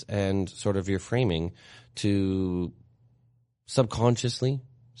lenses and sort of your framing to subconsciously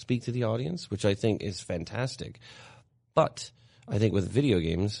speak to the audience, which I think is fantastic. But I think with video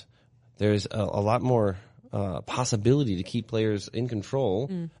games, there's a lot more possibility to keep players in control,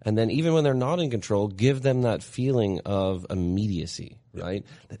 and then even when they're not in control, give them that feeling of immediacy, right?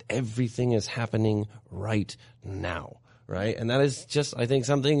 That everything is happening right now, right? And that is just, I think,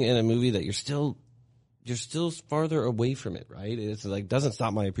 something in a movie that you're still farther away from it, right? It's like doesn't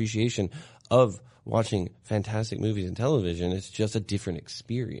stop my appreciation of watching fantastic movies and television. It's just a different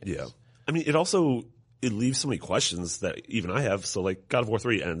experience. Yeah, I mean, it leaves so many questions that even I have. So like God of War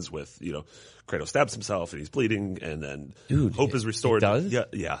 3 ends with, Kratos stabs himself and he's bleeding, and then hope is restored. It does?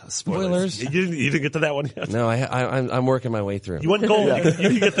 Yeah. Spoilers. You didn't get to that one yet. No, I'm working my way through. You went gold. You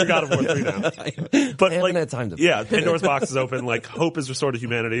can get through God of War 3 now. But I haven't had time to. Yeah, Pandora's box is open. Like hope is restored to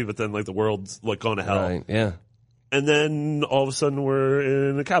humanity, but then like the world's like going to hell. Right. Yeah. And then all of a sudden we're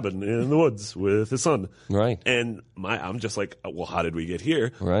in a cabin in the woods with his son. Right. And I'm just like, well, how did we get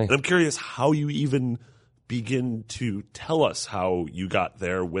here? Right. And I'm curious how you even begin to tell us how you got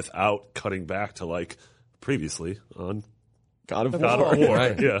there without cutting back to like previously on God of War.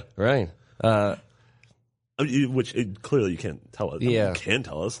 Right. Yeah. Right. Which clearly you can't tell us. Yeah. You can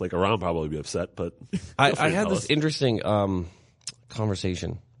tell us. Like Aram probably be upset, but I had this interesting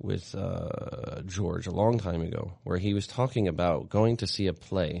conversation with George a long time ago where he was talking about going to see a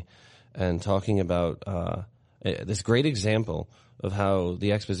play and talking about this great example of how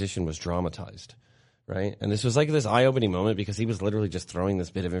the exposition was dramatized. Right. And this was like this eye-opening moment because he was literally just throwing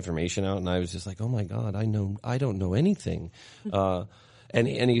this bit of information out, and I was just like, oh my God, I don't know anything. And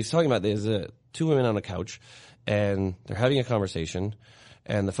he was talking about there's two women on a couch and they're having a conversation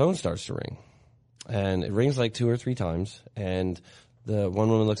and the phone starts to ring, and it rings like 2 or 3 times, and the one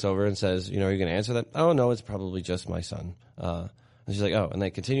woman looks over and says, are you going to answer that? Oh no, it's probably just my son. And she's like, oh, and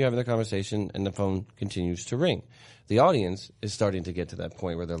they continue having their conversation and the phone continues to ring. The audience is starting to get to that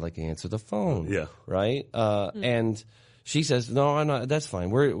point where they're like, answer the phone. Yeah. Right? And she says, no, I'm not, that's fine.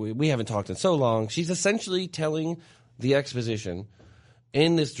 We haven't talked in so long. She's essentially telling the exposition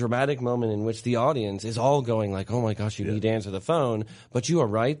in this dramatic moment in which the audience is all going like, oh my gosh, you need to answer the phone, but you are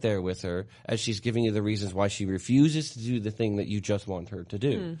right there with her as she's giving you the reasons why she refuses to do the thing that you just want her to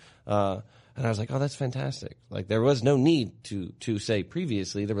do. And I was like, oh, that's fantastic. Like, there was no need to say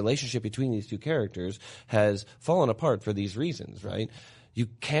previously the relationship between these two characters has fallen apart for these reasons, right? You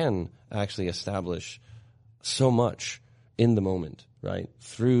can actually establish so much in the moment, right?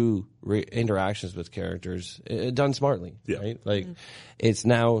 Through interactions with characters, done smartly, right? Like, it's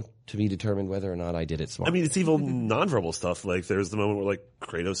now to be determined whether or not I did it smart. I mean, it's even nonverbal stuff. Like, there's the moment where, like,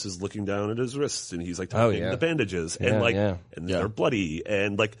 Kratos is looking down at his wrists and he's, like, tightening the bandages. And, like, and they're bloody.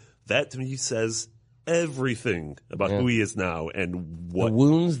 And, like, that to me says everything about who he is now and what. The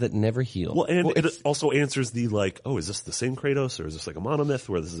wounds that never heal. Well, and it also answers the, like, oh, is this the same Kratos or is this like a monomyth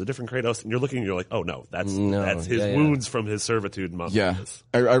where this is a different Kratos? And you're looking and you're like, oh no, that's his wounds from his servitude monomyth. Yeah.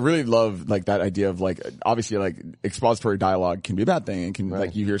 I really love, like, that idea of, like, obviously, like, expository dialogue can be a bad thing and can,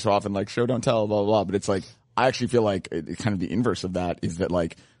 like, you hear so often, like, show, don't tell, blah, blah, blah. But it's like, I actually feel like kind of the inverse of that is that,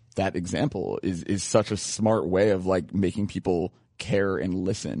 like, that example is such a smart way of, like, making people care and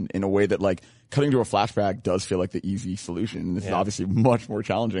listen in a way that, like, cutting to a flashback does feel like the easy solution. This is obviously much more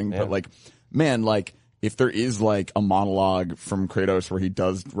challenging, but, like, man, like, if there is, like, a monologue from Kratos where he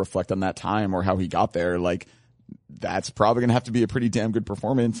does reflect on that time or how he got there, like, that's probably gonna have to be a pretty damn good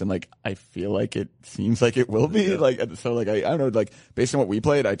performance. And, like, I feel like it seems like it will be. Like, so, like, I don't know, like, based on what we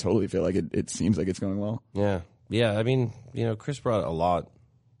played, I totally feel like it seems like it's going well. Yeah. Yeah. I mean, you know, Chris brought a lot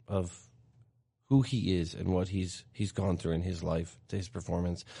of who he is and what he's gone through in his life to his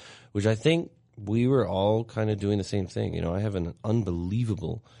performance, which I think we were all kind of doing the same thing. You know, I have an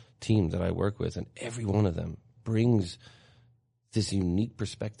unbelievable team that I work with, and every one of them brings this unique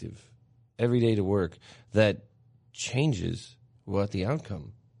perspective every day to work that changes what the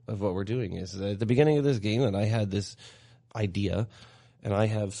outcome of what we're doing is. At the beginning of this game, that I had this idea, and I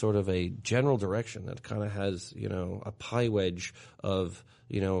have sort of a general direction that kind of has, you know, a pie wedge of,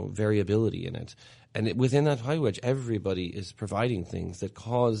 you know, variability in it. And within that pie wedge, everybody is providing things that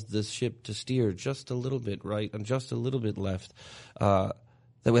cause this ship to steer just a little bit right and just a little bit left. That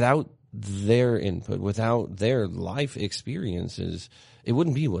without their input, without their life experiences, it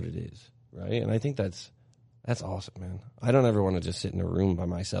wouldn't be what it is, right? And I think that's awesome, man. I don't ever want to just sit in a room by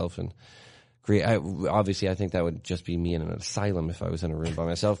myself and create. Obviously, I think that would just be me in an asylum if I was in a room by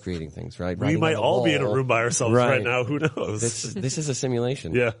myself creating things, right? We might all be in a room by ourselves right now. Who knows? This is a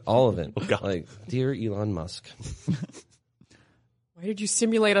simulation. Yeah. All of it. Oh, God. Like, dear Elon Musk. Why did you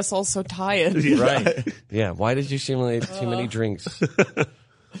simulate us all so tired? Right. Yeah. Why did you simulate too many drinks? Do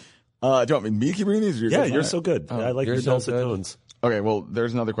you want me to keep reading these? Yeah, you're so good. I like your dulcet tones. Okay, well,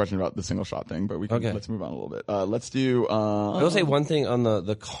 there's another question about the single shot thing, but we can let's move on a little bit. Let's do. I will say one thing on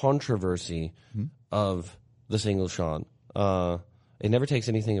the controversy of the single shot. It never takes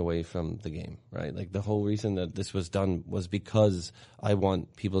anything away from the game, right? Like, the whole reason that this was done was because I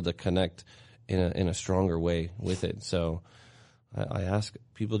want people to connect in a stronger way with it. So I ask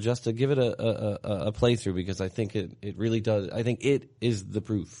people just to give it a playthrough, because I think it really does. I think it is the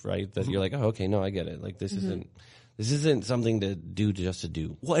proof, right? That you're like, oh, okay, no, I get it. Like, this isn't something to do just to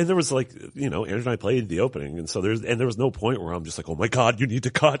do. Well, and there was, like, you know, Andrew and I played the opening, and so there was no point where I'm just like, oh my God, you need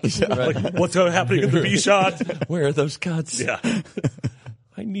to cut. Like, what's happening in the B shot? Where are those cuts? Yeah.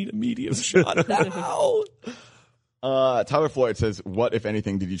 I need a medium shot now. Tyler Floyd says, what, if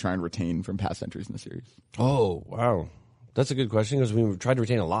anything, did you try and retain from past entries in the series? Oh, wow. That's a good question, because we tried to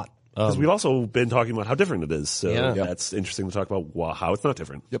retain a lot. Because we've also been talking about how different it is. So that's interesting to talk about how it's not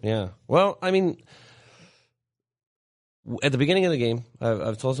different. Yep. Yeah. Well, I mean, at the beginning of the game,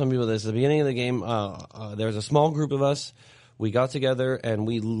 I've told some people this. At the beginning of the game, there was a small group of us. We got together and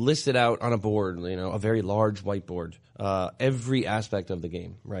we listed out on a board, you know, a very large whiteboard, every aspect of the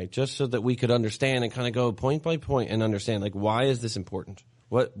game, right? Just so that we could understand and kind of go point by point and understand, like, why is this important?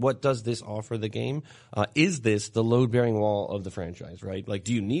 What does this offer the game? Is this the load-bearing wall of the franchise, right? Like,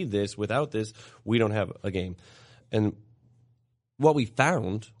 do you need this? Without this, we don't have a game. And what we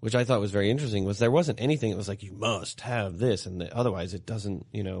found, which I thought was very interesting, was there wasn't anything that was like, you must have this, and otherwise it doesn't,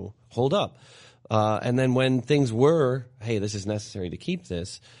 you know, hold up. And then when things were, hey, this is necessary to keep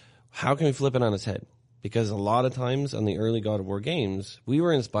this, how can we flip it on its head? Because a lot of times on the early God of War games, we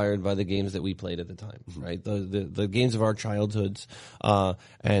were inspired by the games that we played at the time, right? The games of our childhoods,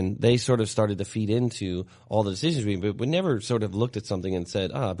 and they sort of started to feed into all the decisions we made, but we never sort of looked at something and said,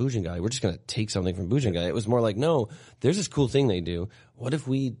 Bujingai, we're just going to take something from Bujingai. It was more like, no, there's this cool thing they do. What if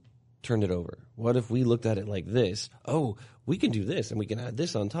we turned it over? What if we looked at it like this? Oh, we can do this and we can add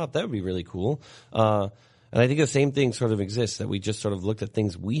this on top. That would be really cool. And I think the same thing sort of exists, that we just sort of looked at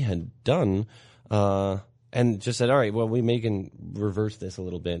things we had done, and just said, all right, well, we can reverse this a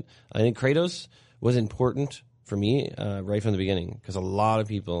little bit. I think Kratos was important for me, right from the beginning, because a lot of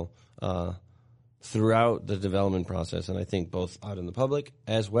people, throughout the development process, and I think both out in the public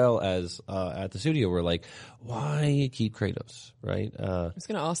as well as at the studio, were like, why keep Kratos, right? I was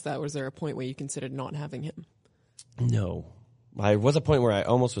going to ask that. Was there a point where you considered not having him? No. I was a point where I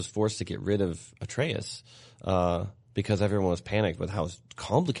almost was forced to get rid of Atreus because everyone was panicked with how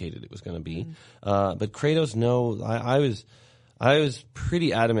complicated it was going to be. But Kratos, no. I was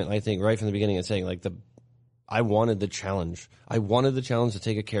pretty adamant, I think, right from the beginning, in saying, like, I wanted the challenge. I wanted the challenge to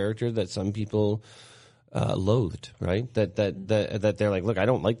take a character that some people loathed, right? That they're like, look, I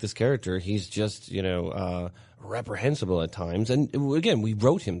don't like this character. He's just, reprehensible at times. And again, we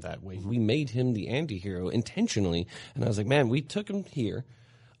wrote him that way. We made him the anti-hero intentionally. And I was like, man, we took him here.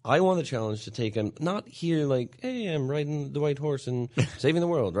 I want the challenge to take him, not here like, hey, I'm riding the white horse and saving the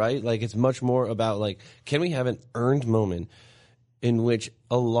world, right? Like, it's much more about, like, can we have an earned moment in which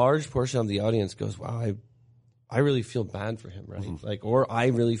a large portion of the audience goes, wow, I really feel bad for him, right? Like, or I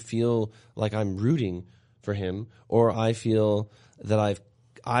really feel like I'm rooting for him, or I feel that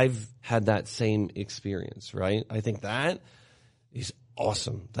I've had that same experience, right? I think that is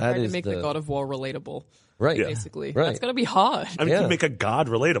awesome. That is to make the God of War relatable, right? Basically, right. That's gonna be hard. I mean, you can make a god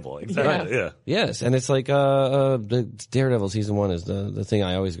relatable. Exactly. Yeah. Yes, and it's like the Daredevil season 1 is the thing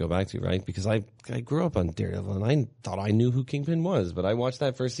I always go back to, right? Because I grew up on Daredevil, and I thought I knew who Kingpin was, but I watched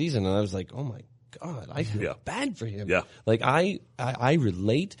that first season, and I was like, oh my God, I feel bad for him. Yeah. Like, I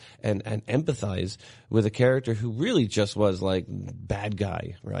relate and empathize with a character who really just was like bad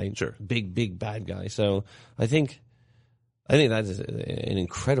guy, right? Sure. Big bad guy. So I think that is an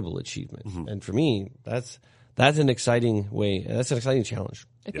incredible achievement. And for me, that's an exciting way. That's an exciting challenge.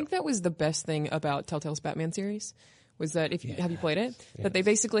 I think that was the best thing about Telltale's Batman series. Was that have you played it? Yes. That they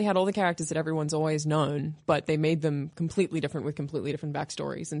basically had all the characters that everyone's always known, but they made them completely different with completely different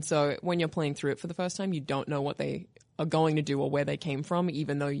backstories. And so when you're playing through it for the first time, you don't know what they are going to do or where they came from,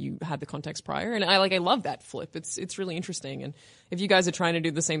 even though you had the context prior. And I love that flip. It's really interesting. And if you guys are trying to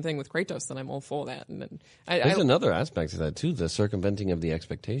do the same thing with Kratos, then I'm all for that. And then there's another aspect to that too, the circumventing of the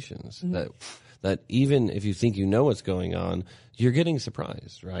expectations. That even if you think you know what's going on, you're getting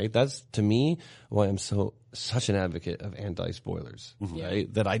surprised, right? That's, to me, why I'm such an advocate of anti-spoilers,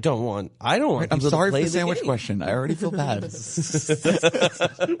 right? That I don't want I'm sorry for the sandwich question. I already feel bad.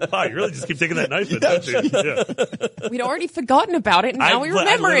 Wow, you really just keep taking that knife in, don't you? Yeah. We'd already forgotten about it, and now we remember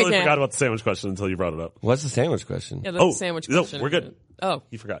I literally again. forgot about the sandwich question until you brought it up. What's the sandwich question? Yeah, that's the sandwich question. No, we're good. Oh.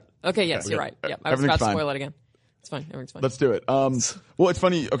 You forgot. Okay, yes, you're right. Yeah, I was about to spoil it again. It's fine. Everything's fine. Let's do it. Well, it's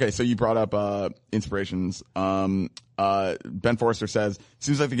funny. Okay, so you brought up inspirations. Ben Forrester says,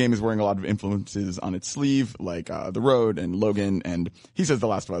 seems like the game is wearing a lot of influences on its sleeve, like The Road and Logan, and he says The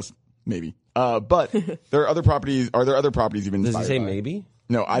Last of Us, maybe. But there are other properties. Are there other properties you've been Does inspired he say by? maybe?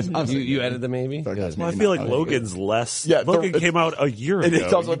 No, you added the maybe? Okay, Well, I feel like Logan's less. Yeah, Logan came out a year ago. And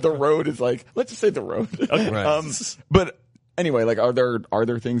it's also like The Road is like, let's just say The Road. Okay. Right. But anyway, like, are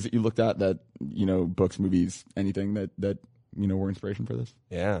there things that you looked at that, books, movies, anything that were inspiration for this?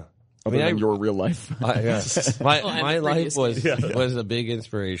 Yeah. Other than your real life. My life was a big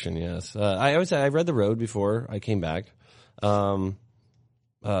inspiration. Yes. I always say I read The Road before I came back. Old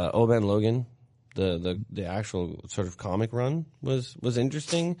Man Logan, the actual sort of comic run was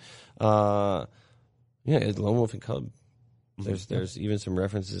interesting. Lone Wolf and Cub. There's even some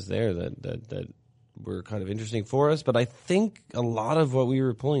references there that were kind of interesting for us, but I think a lot of what we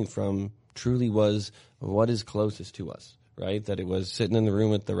were pulling from truly was what is closest to us, right? That it was sitting in the room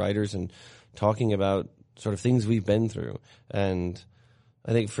with the writers and talking about sort of things we've been through. And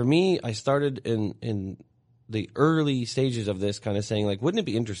I think for me, I started in the early stages of this kind of saying, like, wouldn't it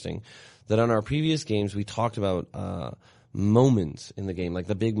be interesting that on our previous games we talked about moments in the game, like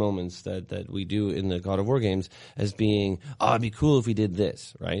the big moments that we do in the God of War games as being, it'd be cool if we did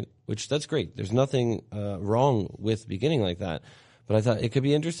this, right? Which, that's great. There's nothing wrong with beginning like that. But I thought it could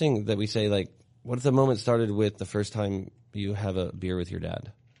be interesting that we say, like, what if the moment started with the first time you have a beer with your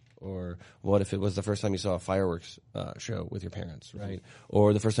dad? Or what if it was the first time you saw a fireworks show with your parents, right?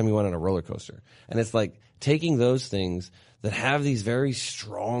 Or the first time you went on a roller coaster. And it's like taking those things that have these very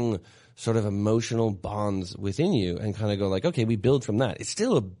strong sort of emotional bonds within you and kind of go like, okay, we build from that. It's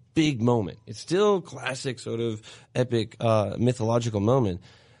still a big moment. It's still classic sort of epic mythological moment.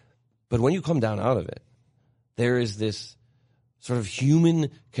 But when you come down out of it, there is this sort of human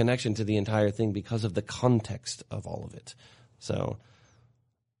connection to the entire thing because of the context of all of it. So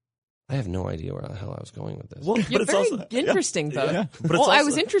I have no idea where the hell I was going with this. Well, You're but it's very also interesting, though. Yeah. But it's Well, I also-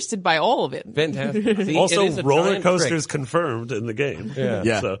 was interested by all of it. Fantastic. See, it Also, is a roller giant coasters trick. confirmed in the game.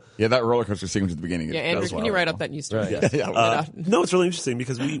 Yeah, So, yeah, that roller coaster sequence at the beginning. Yeah, Andrew, was can you wild. write up that news story? Right. no, it's really interesting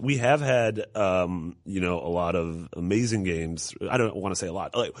because we have had a lot of amazing games. I don't want to say a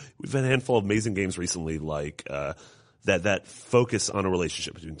lot. Like, we've had a handful of amazing games recently, like that focus on a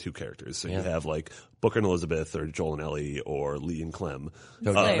relationship between two characters. So you have like Booker and Elizabeth, or Joel and Ellie, or Lee and Clem,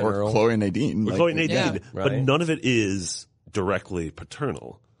 Same. Or Chloe and Nadine. or like, Chloe and Nadine. Yeah. But Right. none of it is directly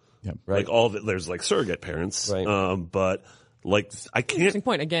paternal. Yeah. Like all of it, there's like surrogate parents, Right. But like I can't. Interesting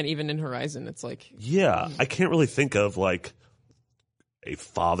point. Again, even in Horizon, it's like Yeah, I can't really think of like a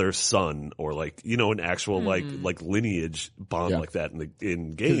father son or like an actual like lineage bond Yeah. like that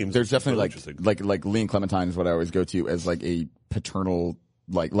in games. There's It's definitely really like interesting. like Lee and Clementine is what I always go to as like a paternal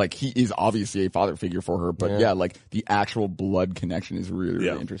like he is obviously a father figure for her, but yeah, like the actual blood connection is really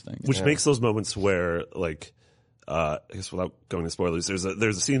interesting. Which makes those moments where like I guess without going to spoilers, there's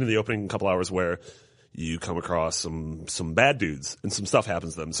a scene in the opening couple hours where you come across some bad dudes and some stuff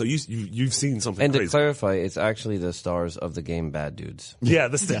happens to them. So you've seen something And to crazy. clarify, it's actually the stars of the game Bad Dudes. Yeah,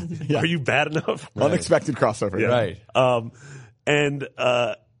 are you bad enough? Unexpected crossover. Yeah. Right. And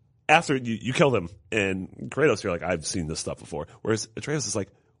after you kill them, and Kratos, you're like, I've seen this stuff before. Whereas Atreus is like,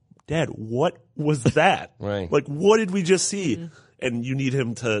 Dad, what was that? Right. Like, what did we just see? And you need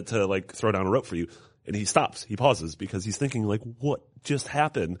him to like throw down a rope for you. And he stops. He pauses because he's thinking like, what just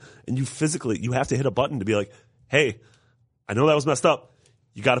happened? And you have to hit a button to be like, hey, I know that was messed up.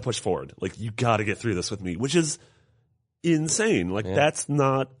 You got to push forward. Like, you got to get through this with me, which is insane. Like, that's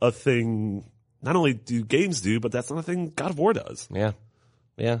not a thing. Not only do games do, but that's not a thing God of War does. Yeah.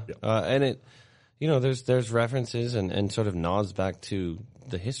 And it, there's references and sort of nods back to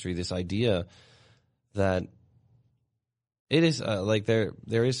the history, this idea that it is like there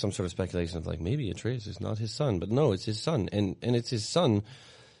is some sort of speculation of like maybe Atreus is not his son, but no, it's his son, and it's his son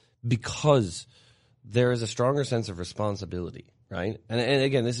because there is a stronger sense of responsibility, right? And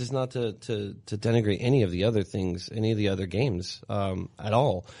again, this is not to denigrate any of the other things, any of the other games at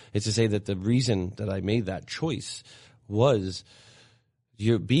all. It's to say that the reason that I made that choice was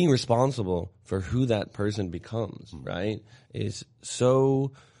you're being responsible for who that person becomes, right? Is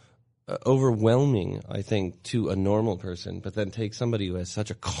so overwhelming, I think, to a normal person, but then take somebody who has such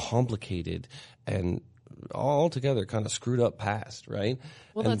a complicated and altogether kind of screwed up past, right?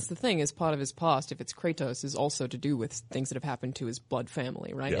 Well, that's the thing. Is part of his past, if it's Kratos, is also to do with things that have happened to his blood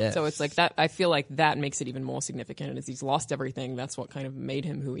family, right? Yes. So it's like that. I feel like that makes it even more significant. And as he's lost everything, that's what kind of made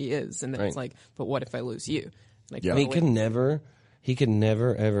him who he is. And then it's like, but what if I lose you? Like, Yeah. He can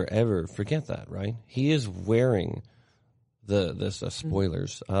never, ever, ever forget that, right? He is wearing the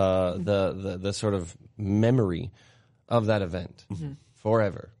spoilers, the sort of memory of that event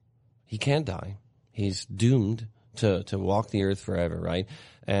forever. He can't die. He's doomed to walk the earth forever, right?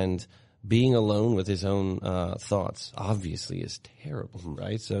 And being alone with his own thoughts obviously is terrible,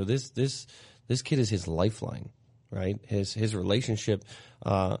 right? So this kid is his lifeline, right? His relationship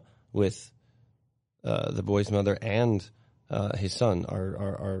with the boy's mother and his son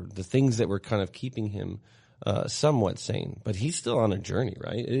are the things that were kind of keeping him somewhat sane, but he's still on a journey,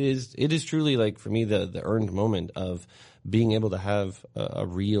 right? It is truly like for me the earned moment of being able to have a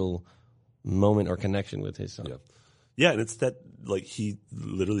real moment or connection with his son. Yeah, and it's that like he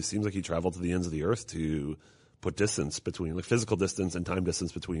literally seems like he traveled to the ends of the earth to put distance between, like physical distance and time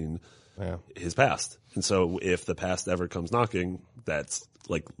distance between his past. And so if the past ever comes knocking, that's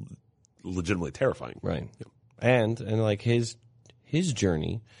like legitimately terrifying. Right. And like his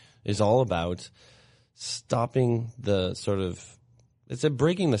journey is all about stopping the sort of, it's a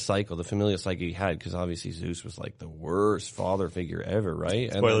breaking the cycle, the familial cycle he had, because obviously Zeus was like the worst father figure ever, right?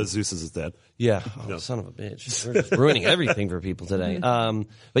 And Spoiler, Zeus is his dad. yeah, son of a bitch. We're just ruining everything for people today.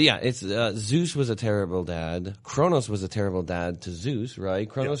 But yeah, it's Zeus was a terrible dad. Kronos was a terrible dad to Zeus, right?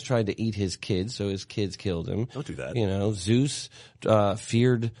 Kronos tried to eat his kids, so his kids killed him. Don't do that. You know, Zeus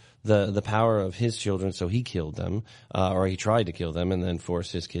feared the power of his children, so he killed them, or he tried to kill them, and then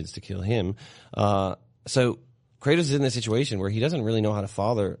forced his kids to kill him. So Kratos is in this situation where he doesn't really know how to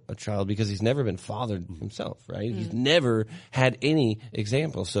father a child because he's never been fathered himself, right? He's never had any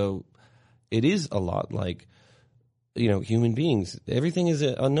example. So it is a lot like, human beings. Everything is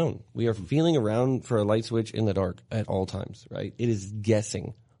unknown. We are feeling around for a light switch in the dark at all times, right? It is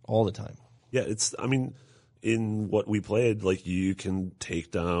guessing all the time. Yeah, in what we played, like you can take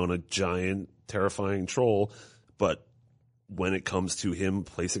down a giant, terrifying troll, but when it comes to him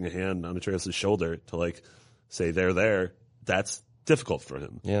placing a hand on Atreus' shoulder to like say they're there, that's difficult for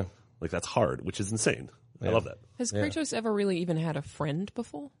him. Yeah. Like that's hard, which is insane. I love that. Has Kratos ever really even had a friend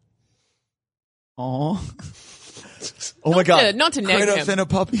before? Oh my God! Not to nag Kratos him. and a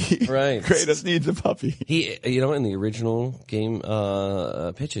puppy. Right. Kratos needs a puppy. He, in the original game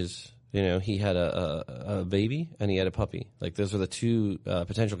pitches, he had a baby and he had a puppy. Like those were the two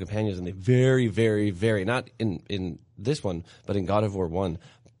potential companions, and they very, very, very not in this one, but in God of War 1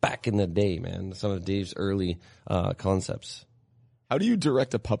 back in the day, man. Some of Dave's early concepts. How do you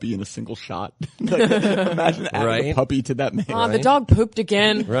direct a puppy in a single shot? Imagine adding a puppy to that man. The dog pooped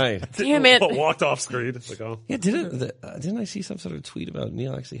again. Right. Damn it. Walked off screen. It's like, oh. Yeah, didn't I see some sort of tweet about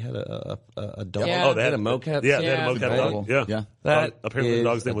Neil actually had a dog? Yeah. Oh, they had a mocap. Yeah, they had a mocap dog. Yeah. Yeah. That apparently the is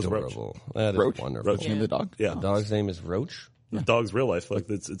dog's name was Roach. adorable. That is Roach. wonderful. Roach named the dog. Yeah. The dog's name is Roach. The dog's real life. Like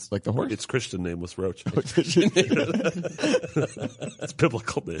it's Like the horse? Its Christian name was Roach. It's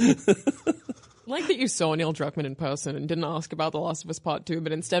biblical name. I like that you saw Neil Druckmann in person and didn't ask about The Last of Us Part 2,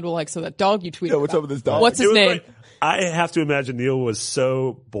 but instead were like, so that dog you tweeted Yeah, what's about, up with this dog? What's It his was name? like- I have to imagine Neil was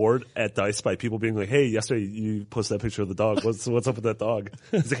so bored at DICE by people being like, "Hey, yesterday you posted that picture of the dog. What's up with that dog?"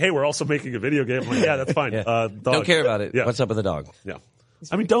 He's like, "Hey, we're also making a video game." I'm like, "Yeah, that's fine. Dog. Don't care about it. Yeah. What's up with the dog? Yeah.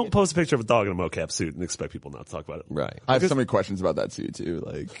 I mean, don't post a picture of a dog in a mocap suit and expect people not to talk about it. Right. I have so many questions about that suit too.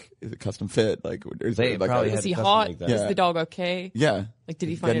 Like, is it custom fit? Like, is They there like probably a, had Is he custom hot? make that. Is Yeah. the dog okay? yeah? Like, did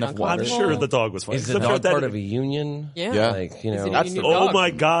he Get find it enough water? I'm uncomfortable? sure the dog was fine. Is the I'm sure dog that- part of a union? Yeah. Yeah. Like, Is it That's union the- Oh dog?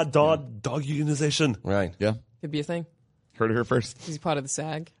 my God, dog unionization. Right. Yeah, Could be a thing. heard it here first. Is he part of the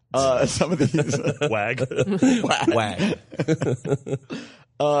SAG? Some of these. Wag. Wag.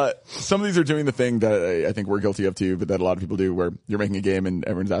 Some of these are doing the thing that I think we're guilty of too, but that a lot of people do, where you're making a game and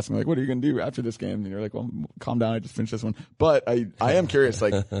everyone's asking like, "What are you going to do after this game?" And you're like, "Well, calm down. I just finished this one." But I am curious.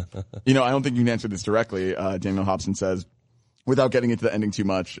 Like, I don't think you can answer this directly. Daniel Hobson says, without getting into the ending too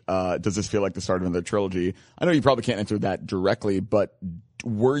much, does this feel like the start of another trilogy? I know you probably can't answer that directly, but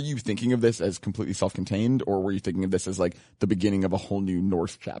were you thinking of this as completely self-contained, or were you thinking of this as like the beginning of a whole new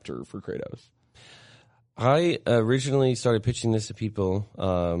Norse chapter for Kratos? I originally started pitching this to people,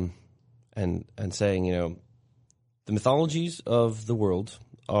 and saying, the mythologies of the world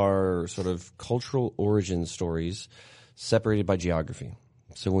are sort of cultural origin stories separated by geography.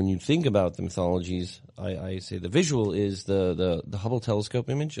 So when you think about the mythologies, I say the visual is the Hubble telescope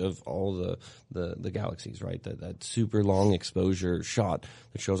image of all the galaxies, right? That super long exposure shot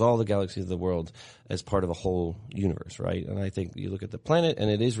that shows all the galaxies of the world as part of a whole universe, right? And I think you look at the planet, and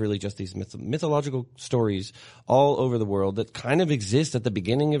it is really just these mythological stories all over the world that kind of exist at the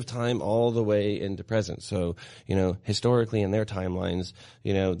beginning of time all the way into present. So, historically in their timelines,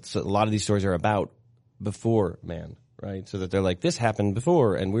 so a lot of these stories are about before man. Right, so that they're like, this happened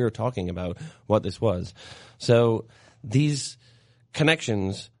before, and we were talking about what this was. So these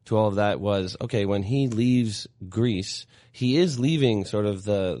connections to all of that was, okay, when he leaves Greece, he is leaving sort of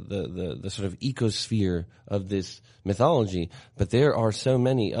the sort of ecosphere of this mythology, but there are so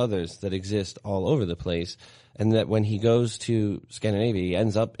many others that exist all over the place, and that when he goes to Scandinavia, he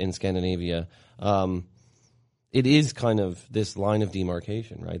ends up in Scandinavia. It is kind of this line of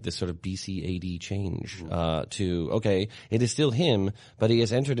demarcation, right? This sort of BC AD change, okay, it is still him, but he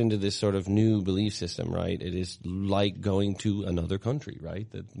has entered into this sort of new belief system, right? It is like going to another country, right?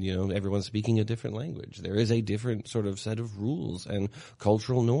 That, everyone's speaking a different language. There is a different sort of set of rules and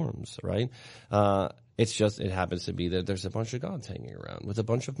cultural norms, right? It's just, it happens to be that there's a bunch of gods hanging around with a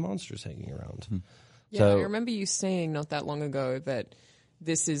bunch of monsters hanging around. Yeah, So- I remember you saying not that long ago that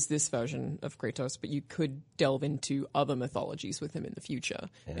this is this version of Kratos, but you could delve into other mythologies with him in the future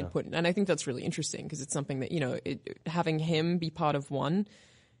and I think that's really interesting because it's something that, having him be part of one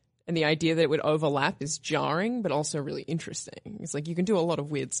and the idea that it would overlap is jarring, but also really interesting. It's like you can do a lot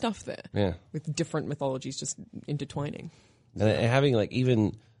of weird stuff there. Yeah. With different mythologies just intertwining. And having like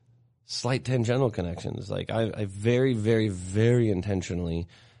even slight tangential connections. Like I very, very, very intentionally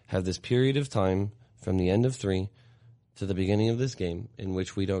have this period of time from the end of 3 to the beginning of this game in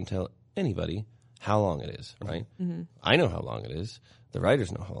which we don't tell anybody how long it is, right? Mm-hmm. I know how long it is. The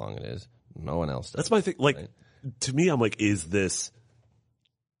writers know how long it is. No one else does. That's my thing. Like, right? to me, I'm like, is this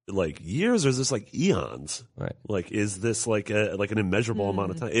like years or is this like eons? Right. Like, is this like an immeasurable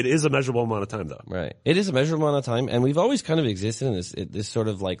amount of time? It is a measurable amount of time, though. Right. It is a measurable amount of time, and we've always kind of existed in this sort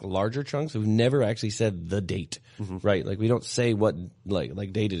of like larger chunks. We've never actually said the date, right? Like we don't say what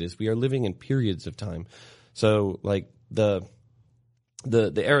like date it is. We are living in periods of time. So like the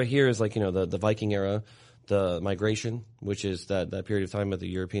era here is like, the Viking era, the migration, which is that period of time that the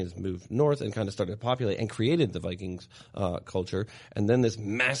Europeans moved north and kind of started to populate and created the Vikings culture, and then this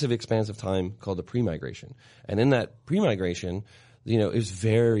massive expanse of time called the pre-migration. And in that pre-migration, it was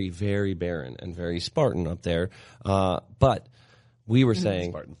very, very barren and very Spartan up there. But we were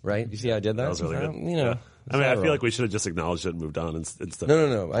saying, Spartan. right? You see how I did that? That was really good. You know. Yeah. I mean, I Adderall. feel like we should have just acknowledged it and moved on instead. No.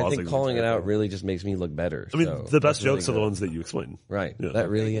 of I pausing think calling the it entire out thing. really just makes me look better. I mean, so the best that's really jokes are the good. ones that you explain. Right. Yeah. That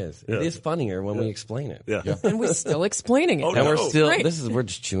really is. Yeah. It is funnier when we explain it. Yeah. And we're still explaining it. Oh, And we're no. still, Right. we're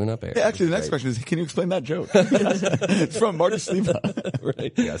just chewing up air. Yeah, actually, the It's next great. question is, can you explain that joke? It's from Marty Sleva.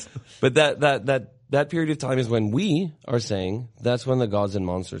 Right. Yes. But that period of time is when we are saying that's when the gods and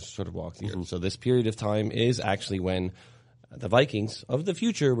monsters sort of walk the earth. So this period of time is actually when the Vikings of the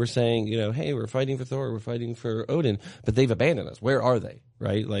future were saying, hey, we're fighting for Thor, we're fighting for Odin, but they've abandoned us. Where are they?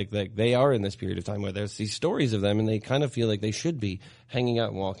 Right? Like they are in this period of time where there's these stories of them and they kind of feel like they should be hanging out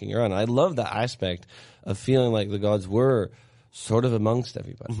and walking around. I love the aspect of feeling like the gods were sort of amongst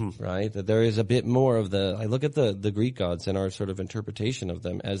everybody, right? That there is a bit more of I look at the Greek gods and our sort of interpretation of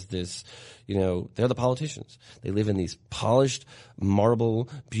them as this, they're the politicians. They live in these polished, marble,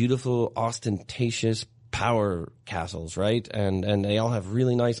 beautiful, ostentatious power castles, right? And they all have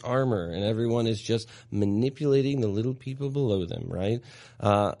really nice armor and everyone is just manipulating the little people below them, right?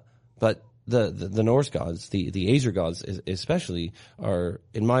 But the Norse gods, the Aesir gods especially, are,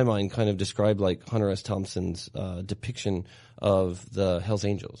 in my mind, kind of described like Hunter S. Thompson's depiction of the Hells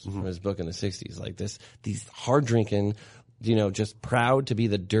Angels from his book in the 60s. Like these hard-drinking, just proud to be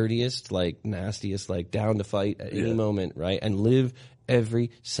the dirtiest, like nastiest, like down to fight at any moment, right? And live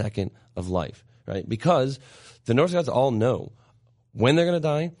every second of life, right? Because the Norse gods all know when they're going to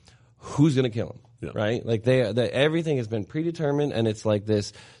die, who's going to kill them, right? Like everything has been predetermined, and it's like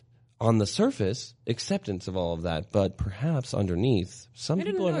this, on the surface, acceptance of all of that, but perhaps underneath, some I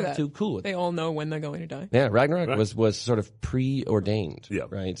didn't people know are that. too cool with it. They all know when they're going to die. Yeah, Ragnarok was sort of preordained, Yeah.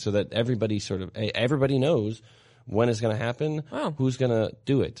 right? So that everybody knows when it's going to happen, who's going to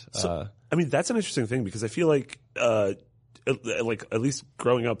do it. I mean, that's an interesting thing because I feel like at least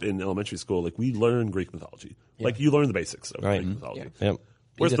growing up in elementary school, like we learn Greek mythology. Like you learn the basics of Right. Greek mythology. Yep.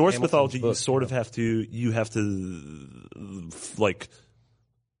 Whereas Edith Norse Hamilton's mythology, you book, sort of have to like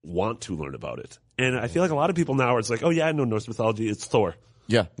want to learn about it. And I feel like a lot of people now are it's like, oh yeah, I know Norse mythology. It's Thor.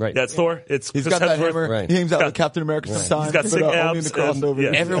 Yeah. Right. Yeah, it's Thor. It's He's Chris got that Hemsworth. hammer. Right. He hangs out with Captain America sometimes. He's got sick but, only in abs the crossover. and-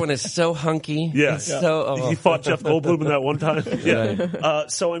 yeah. Everyone is so hunky. Yeah. It's so He fought Jeff Goldblum in that one time. Yeah.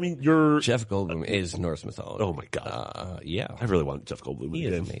 So I mean, Jeff Goldblum is Norse mythology. Oh my god. Yeah. I really want Jeff Goldblum. He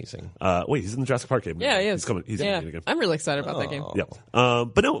in the is game. amazing. Wait, he's in the Jurassic Park game. Yeah, he is. He's coming. He's yeah. coming again. I'm really excited about that game. Yeah.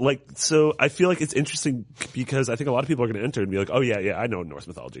 But no, like, so I feel like it's interesting because I think a lot of people are going to enter and be like, oh yeah, I know Norse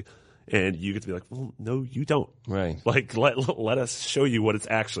mythology. And you get to be like, well, no, you don't. Right. Like, let us show you what it's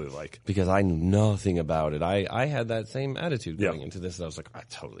actually like. Because I knew nothing about it. I had that same attitude going Yeah. into this. And I was like, I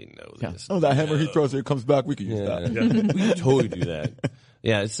totally know Yeah. this. Oh, that hammer he throws it comes back. We can use that. We could totally do that.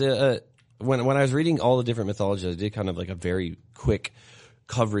 Yeah, it's when I was reading all the different mythologies, I did kind of like a very quick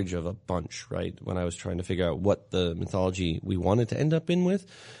coverage of a bunch, right? When I was trying to figure out what the mythology we wanted to end up in with.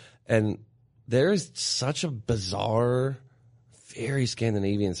 And there is such a bizarre, very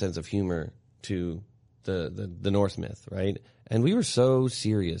Scandinavian sense of humor to the Norse myth, right? And we were so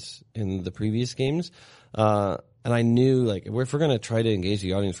serious in the previous games. And I knew, like, if we're going to try to engage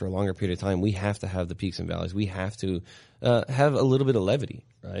the audience for a longer period of time, we have to have the peaks and valleys. We have to have a little bit of levity,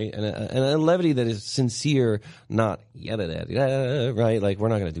 right? And a levity that is sincere, not yada, right? Like, we're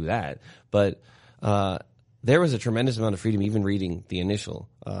not going to do that. But there was a tremendous amount of freedom, even reading the initial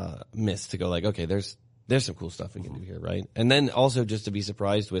myths, to go like, okay, there's some cool stuff we can do here, right? And then also just to be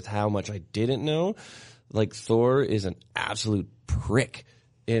surprised with how much I didn't know. Like, Thor is an absolute prick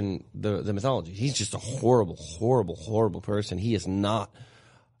in the mythology. He's just a horrible, horrible, horrible person. He is not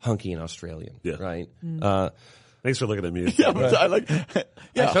hunky and Australian, right? Thanks for looking at me. Yeah, but I like, I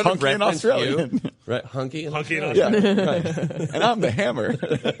sort of hunky and referenced Australian. you, right? Hunky and Hunky and Australian. Yeah. And I'm the hammer.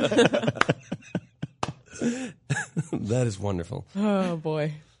 That is wonderful. Oh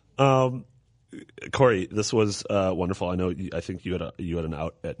boy. Corey, this was wonderful. I think you had an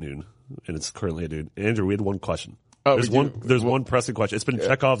out at noon, and it's currently at noon. Andrew, we had one question. Oh, There's one pressing question. It's been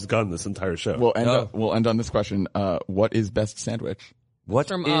Chekhov's gun this entire show. We'll end on this question. What is best sandwich? What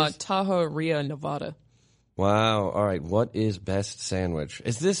From is- Tahoe, Ria, Nevada. Wow. All right. What is best sandwich?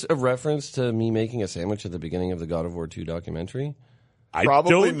 Is this a reference to me making a sandwich at the beginning of the God of War 2 documentary? I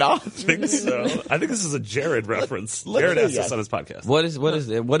Probably don't not. think so. I think this is a Jared reference. let's Jared say asked yes. this on his podcast. What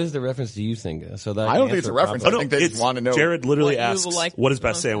is the reference do you think? So that I don't think it's a reference. I think they it's just want to know. Jared literally What you asks, like what is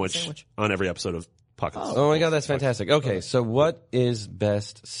best on sandwich on every episode of Podcast. Oh my god, that's fantastic. Okay, so what is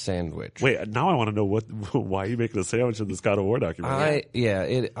best sandwich? Wait, now I want to know why are you making a sandwich in this God of War documentary?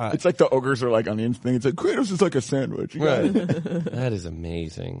 It's like the ogres are like on the thing. It's like Kratos is like a sandwich. Right. That is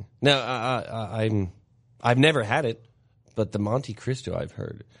amazing. Now, I've never had it, But the Monte Cristo, I've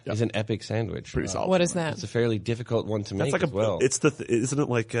heard, is an epic sandwich. Pretty solid. What is that? It's a fairly difficult one to make That's like as well. It's isn't it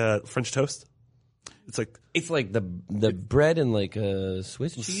like French toast? It's like the bread and like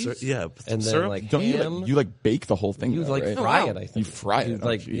Swiss cheese. yeah, and then syrup? like Don't ham. you like bake the whole thing? You though, like right? fry it, I think. You fry it.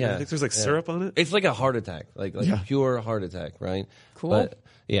 Like, yeah. I think there's like syrup on it. It's like a heart attack, like pure heart attack, right? Cool. But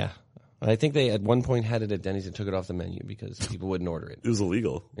yeah, I think they at one point had it at Denny's and took it off the menu because people wouldn't order it. It was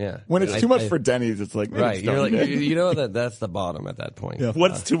illegal. Yeah, When it's too much for Denny's, it's like right. it's You're done. like, you know that's the bottom at that point. Yeah.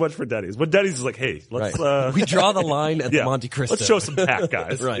 What's too much for Denny's? When Denny's is like, hey, let's we draw the line at the Monte Cristo. Let's show some pack,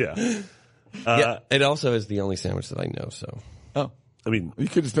 guys. Right. Yeah. Yeah, it also is the only sandwich that I know. So, Oh, I mean, you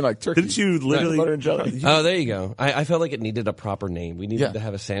could just been like turkey. didn't you literally? butter and jelly? oh, there you go. I felt like it needed a proper name. We needed Yeah. to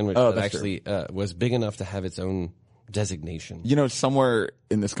have a sandwich Oh, that that's actually was big enough to have its own designation. You know, somewhere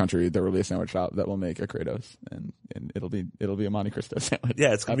in this country there will be a sandwich shop that will make a Kratos, and it'll be a Monte Cristo sandwich.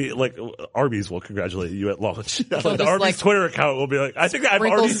 Yeah, it's gonna be like Arby's will congratulate you at launch. Like, just the Arby's like Twitter account will be like, I think I've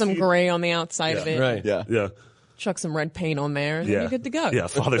Sprinkle already some seen- gray on the outside of it. Right. Yeah, Yeah, Chuck some red paint on there, and then yeah, you're good to go. Yeah,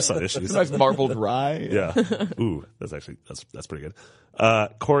 father-son issues. nice marbled rye. Yeah. Ooh, that's pretty good.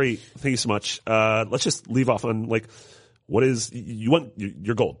 Corey, thank you so much. Let's just leave off on like, what is you want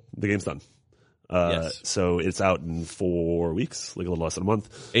your goal? The game's done. Yes. So it's out in 4 weeks, like a little less than a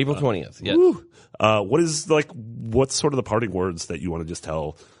month. April 20th. Yes. Woo. What's sort of the parting words that you want to just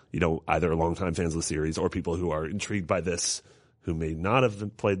tell, either longtime fans of the series or people who are intrigued by this, who may not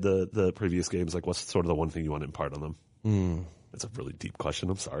have played the previous games? Like, what's sort of the one thing you want to impart on them? That's a really deep question.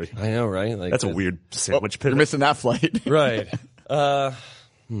 I'm sorry. I know, right? Like That's a weird sandwich You're pivot. missing that flight. Right.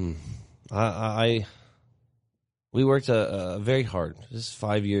 We worked very hard. This is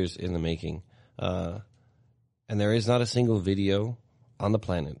 5 years in the making. And there is not a single video on the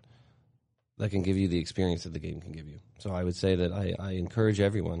planet that can give you the experience that the game can give you. So I would say that I encourage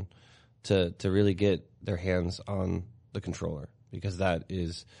everyone to really get their hands on the controller, because that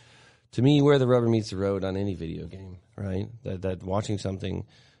is, to me, where the rubber meets the road on any video game, right? That watching something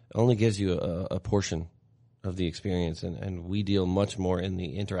only gives you a portion of the experience, and we deal much more in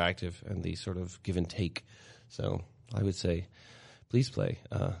the interactive and the sort of give and take. So I would say, please play,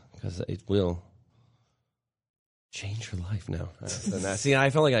 because it will change your life now. See, I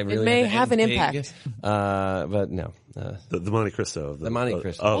felt like I really may had to have an end big, impact. but no. The Monte Cristo. The Monte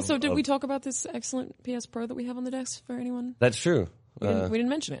Cristo. Also, did we talk about this excellent PS Pro that we have on the desk for anyone? That's true. We didn't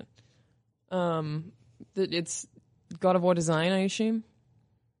mention it. It's God of War design, I assume.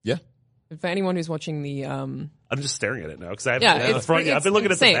 Yeah. For anyone who's watching the, I'm just staring at it now because I have yeah, it in the it's, front. Yeah, I've been looking at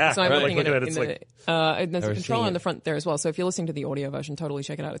the same, back. So I'm Right. looking at it. It's In like and there's a Never controller seen in it. the front there as well. So if you're listening to the audio version, totally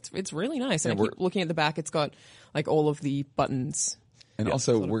check it out. It's really nice. And I keep looking at the back. It's got like all of the buttons. And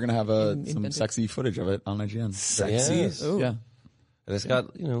also, we're gonna have some invented. sexy footage of it on IGN. sexy. Yes. Ooh, Yeah, And it's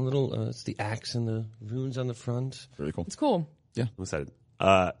got, little, it's the axe and the runes on the front. really cool. it's cool. I'm excited.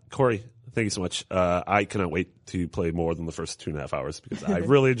 Corey, thank you so much. I cannot wait to play more than the first 2.5 hours because I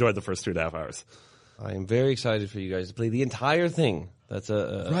really enjoyed the first 2.5 hours. I am very excited for you guys to play the entire thing. That's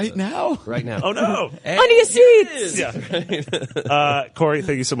Right now, right now. Oh no! Under your seats! Yeah. Corey,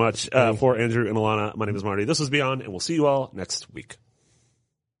 thank you so much. For Andrew and Alana, my name is Marty. This was Beyond, and we'll see you all next week.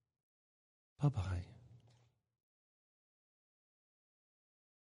 Bye-bye.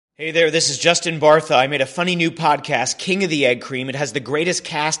 Hey there, this is Justin Bartha. I made a funny new podcast, King of the Egg Cream. It has the greatest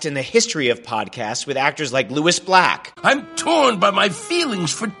cast in the history of podcasts with actors like Louis Black, I'm torn by my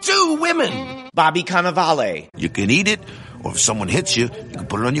feelings for two women. Bobby Cannavale, You can eat it, or if someone hits you, you can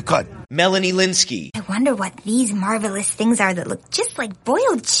put it on your cut. Melanie Linsky, I wonder what these marvelous things are that look just like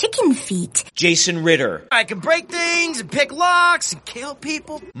boiled chicken feet. Jason Ritter, I can break things and pick locks and kill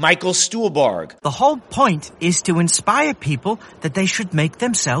people. Michael Stuhlbarg, The whole point is to inspire people that they should make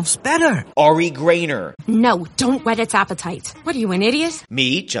themselves better. Ari Grainer, No, don't whet its appetite. What are you, an idiot?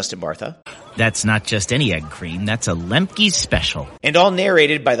 me, Justin Bartha, That's not just any egg cream, that's a Lemke's special. and all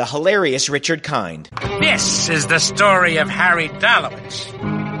narrated by the hilarious Richard Kind. This is the story of Harry Dalowitz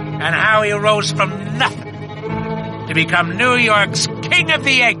and how he rose from nothing to become New York's King of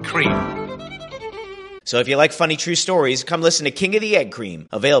the Egg Cream. So if you like funny true stories, come listen to King of the Egg Cream,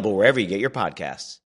 available wherever you get your podcasts.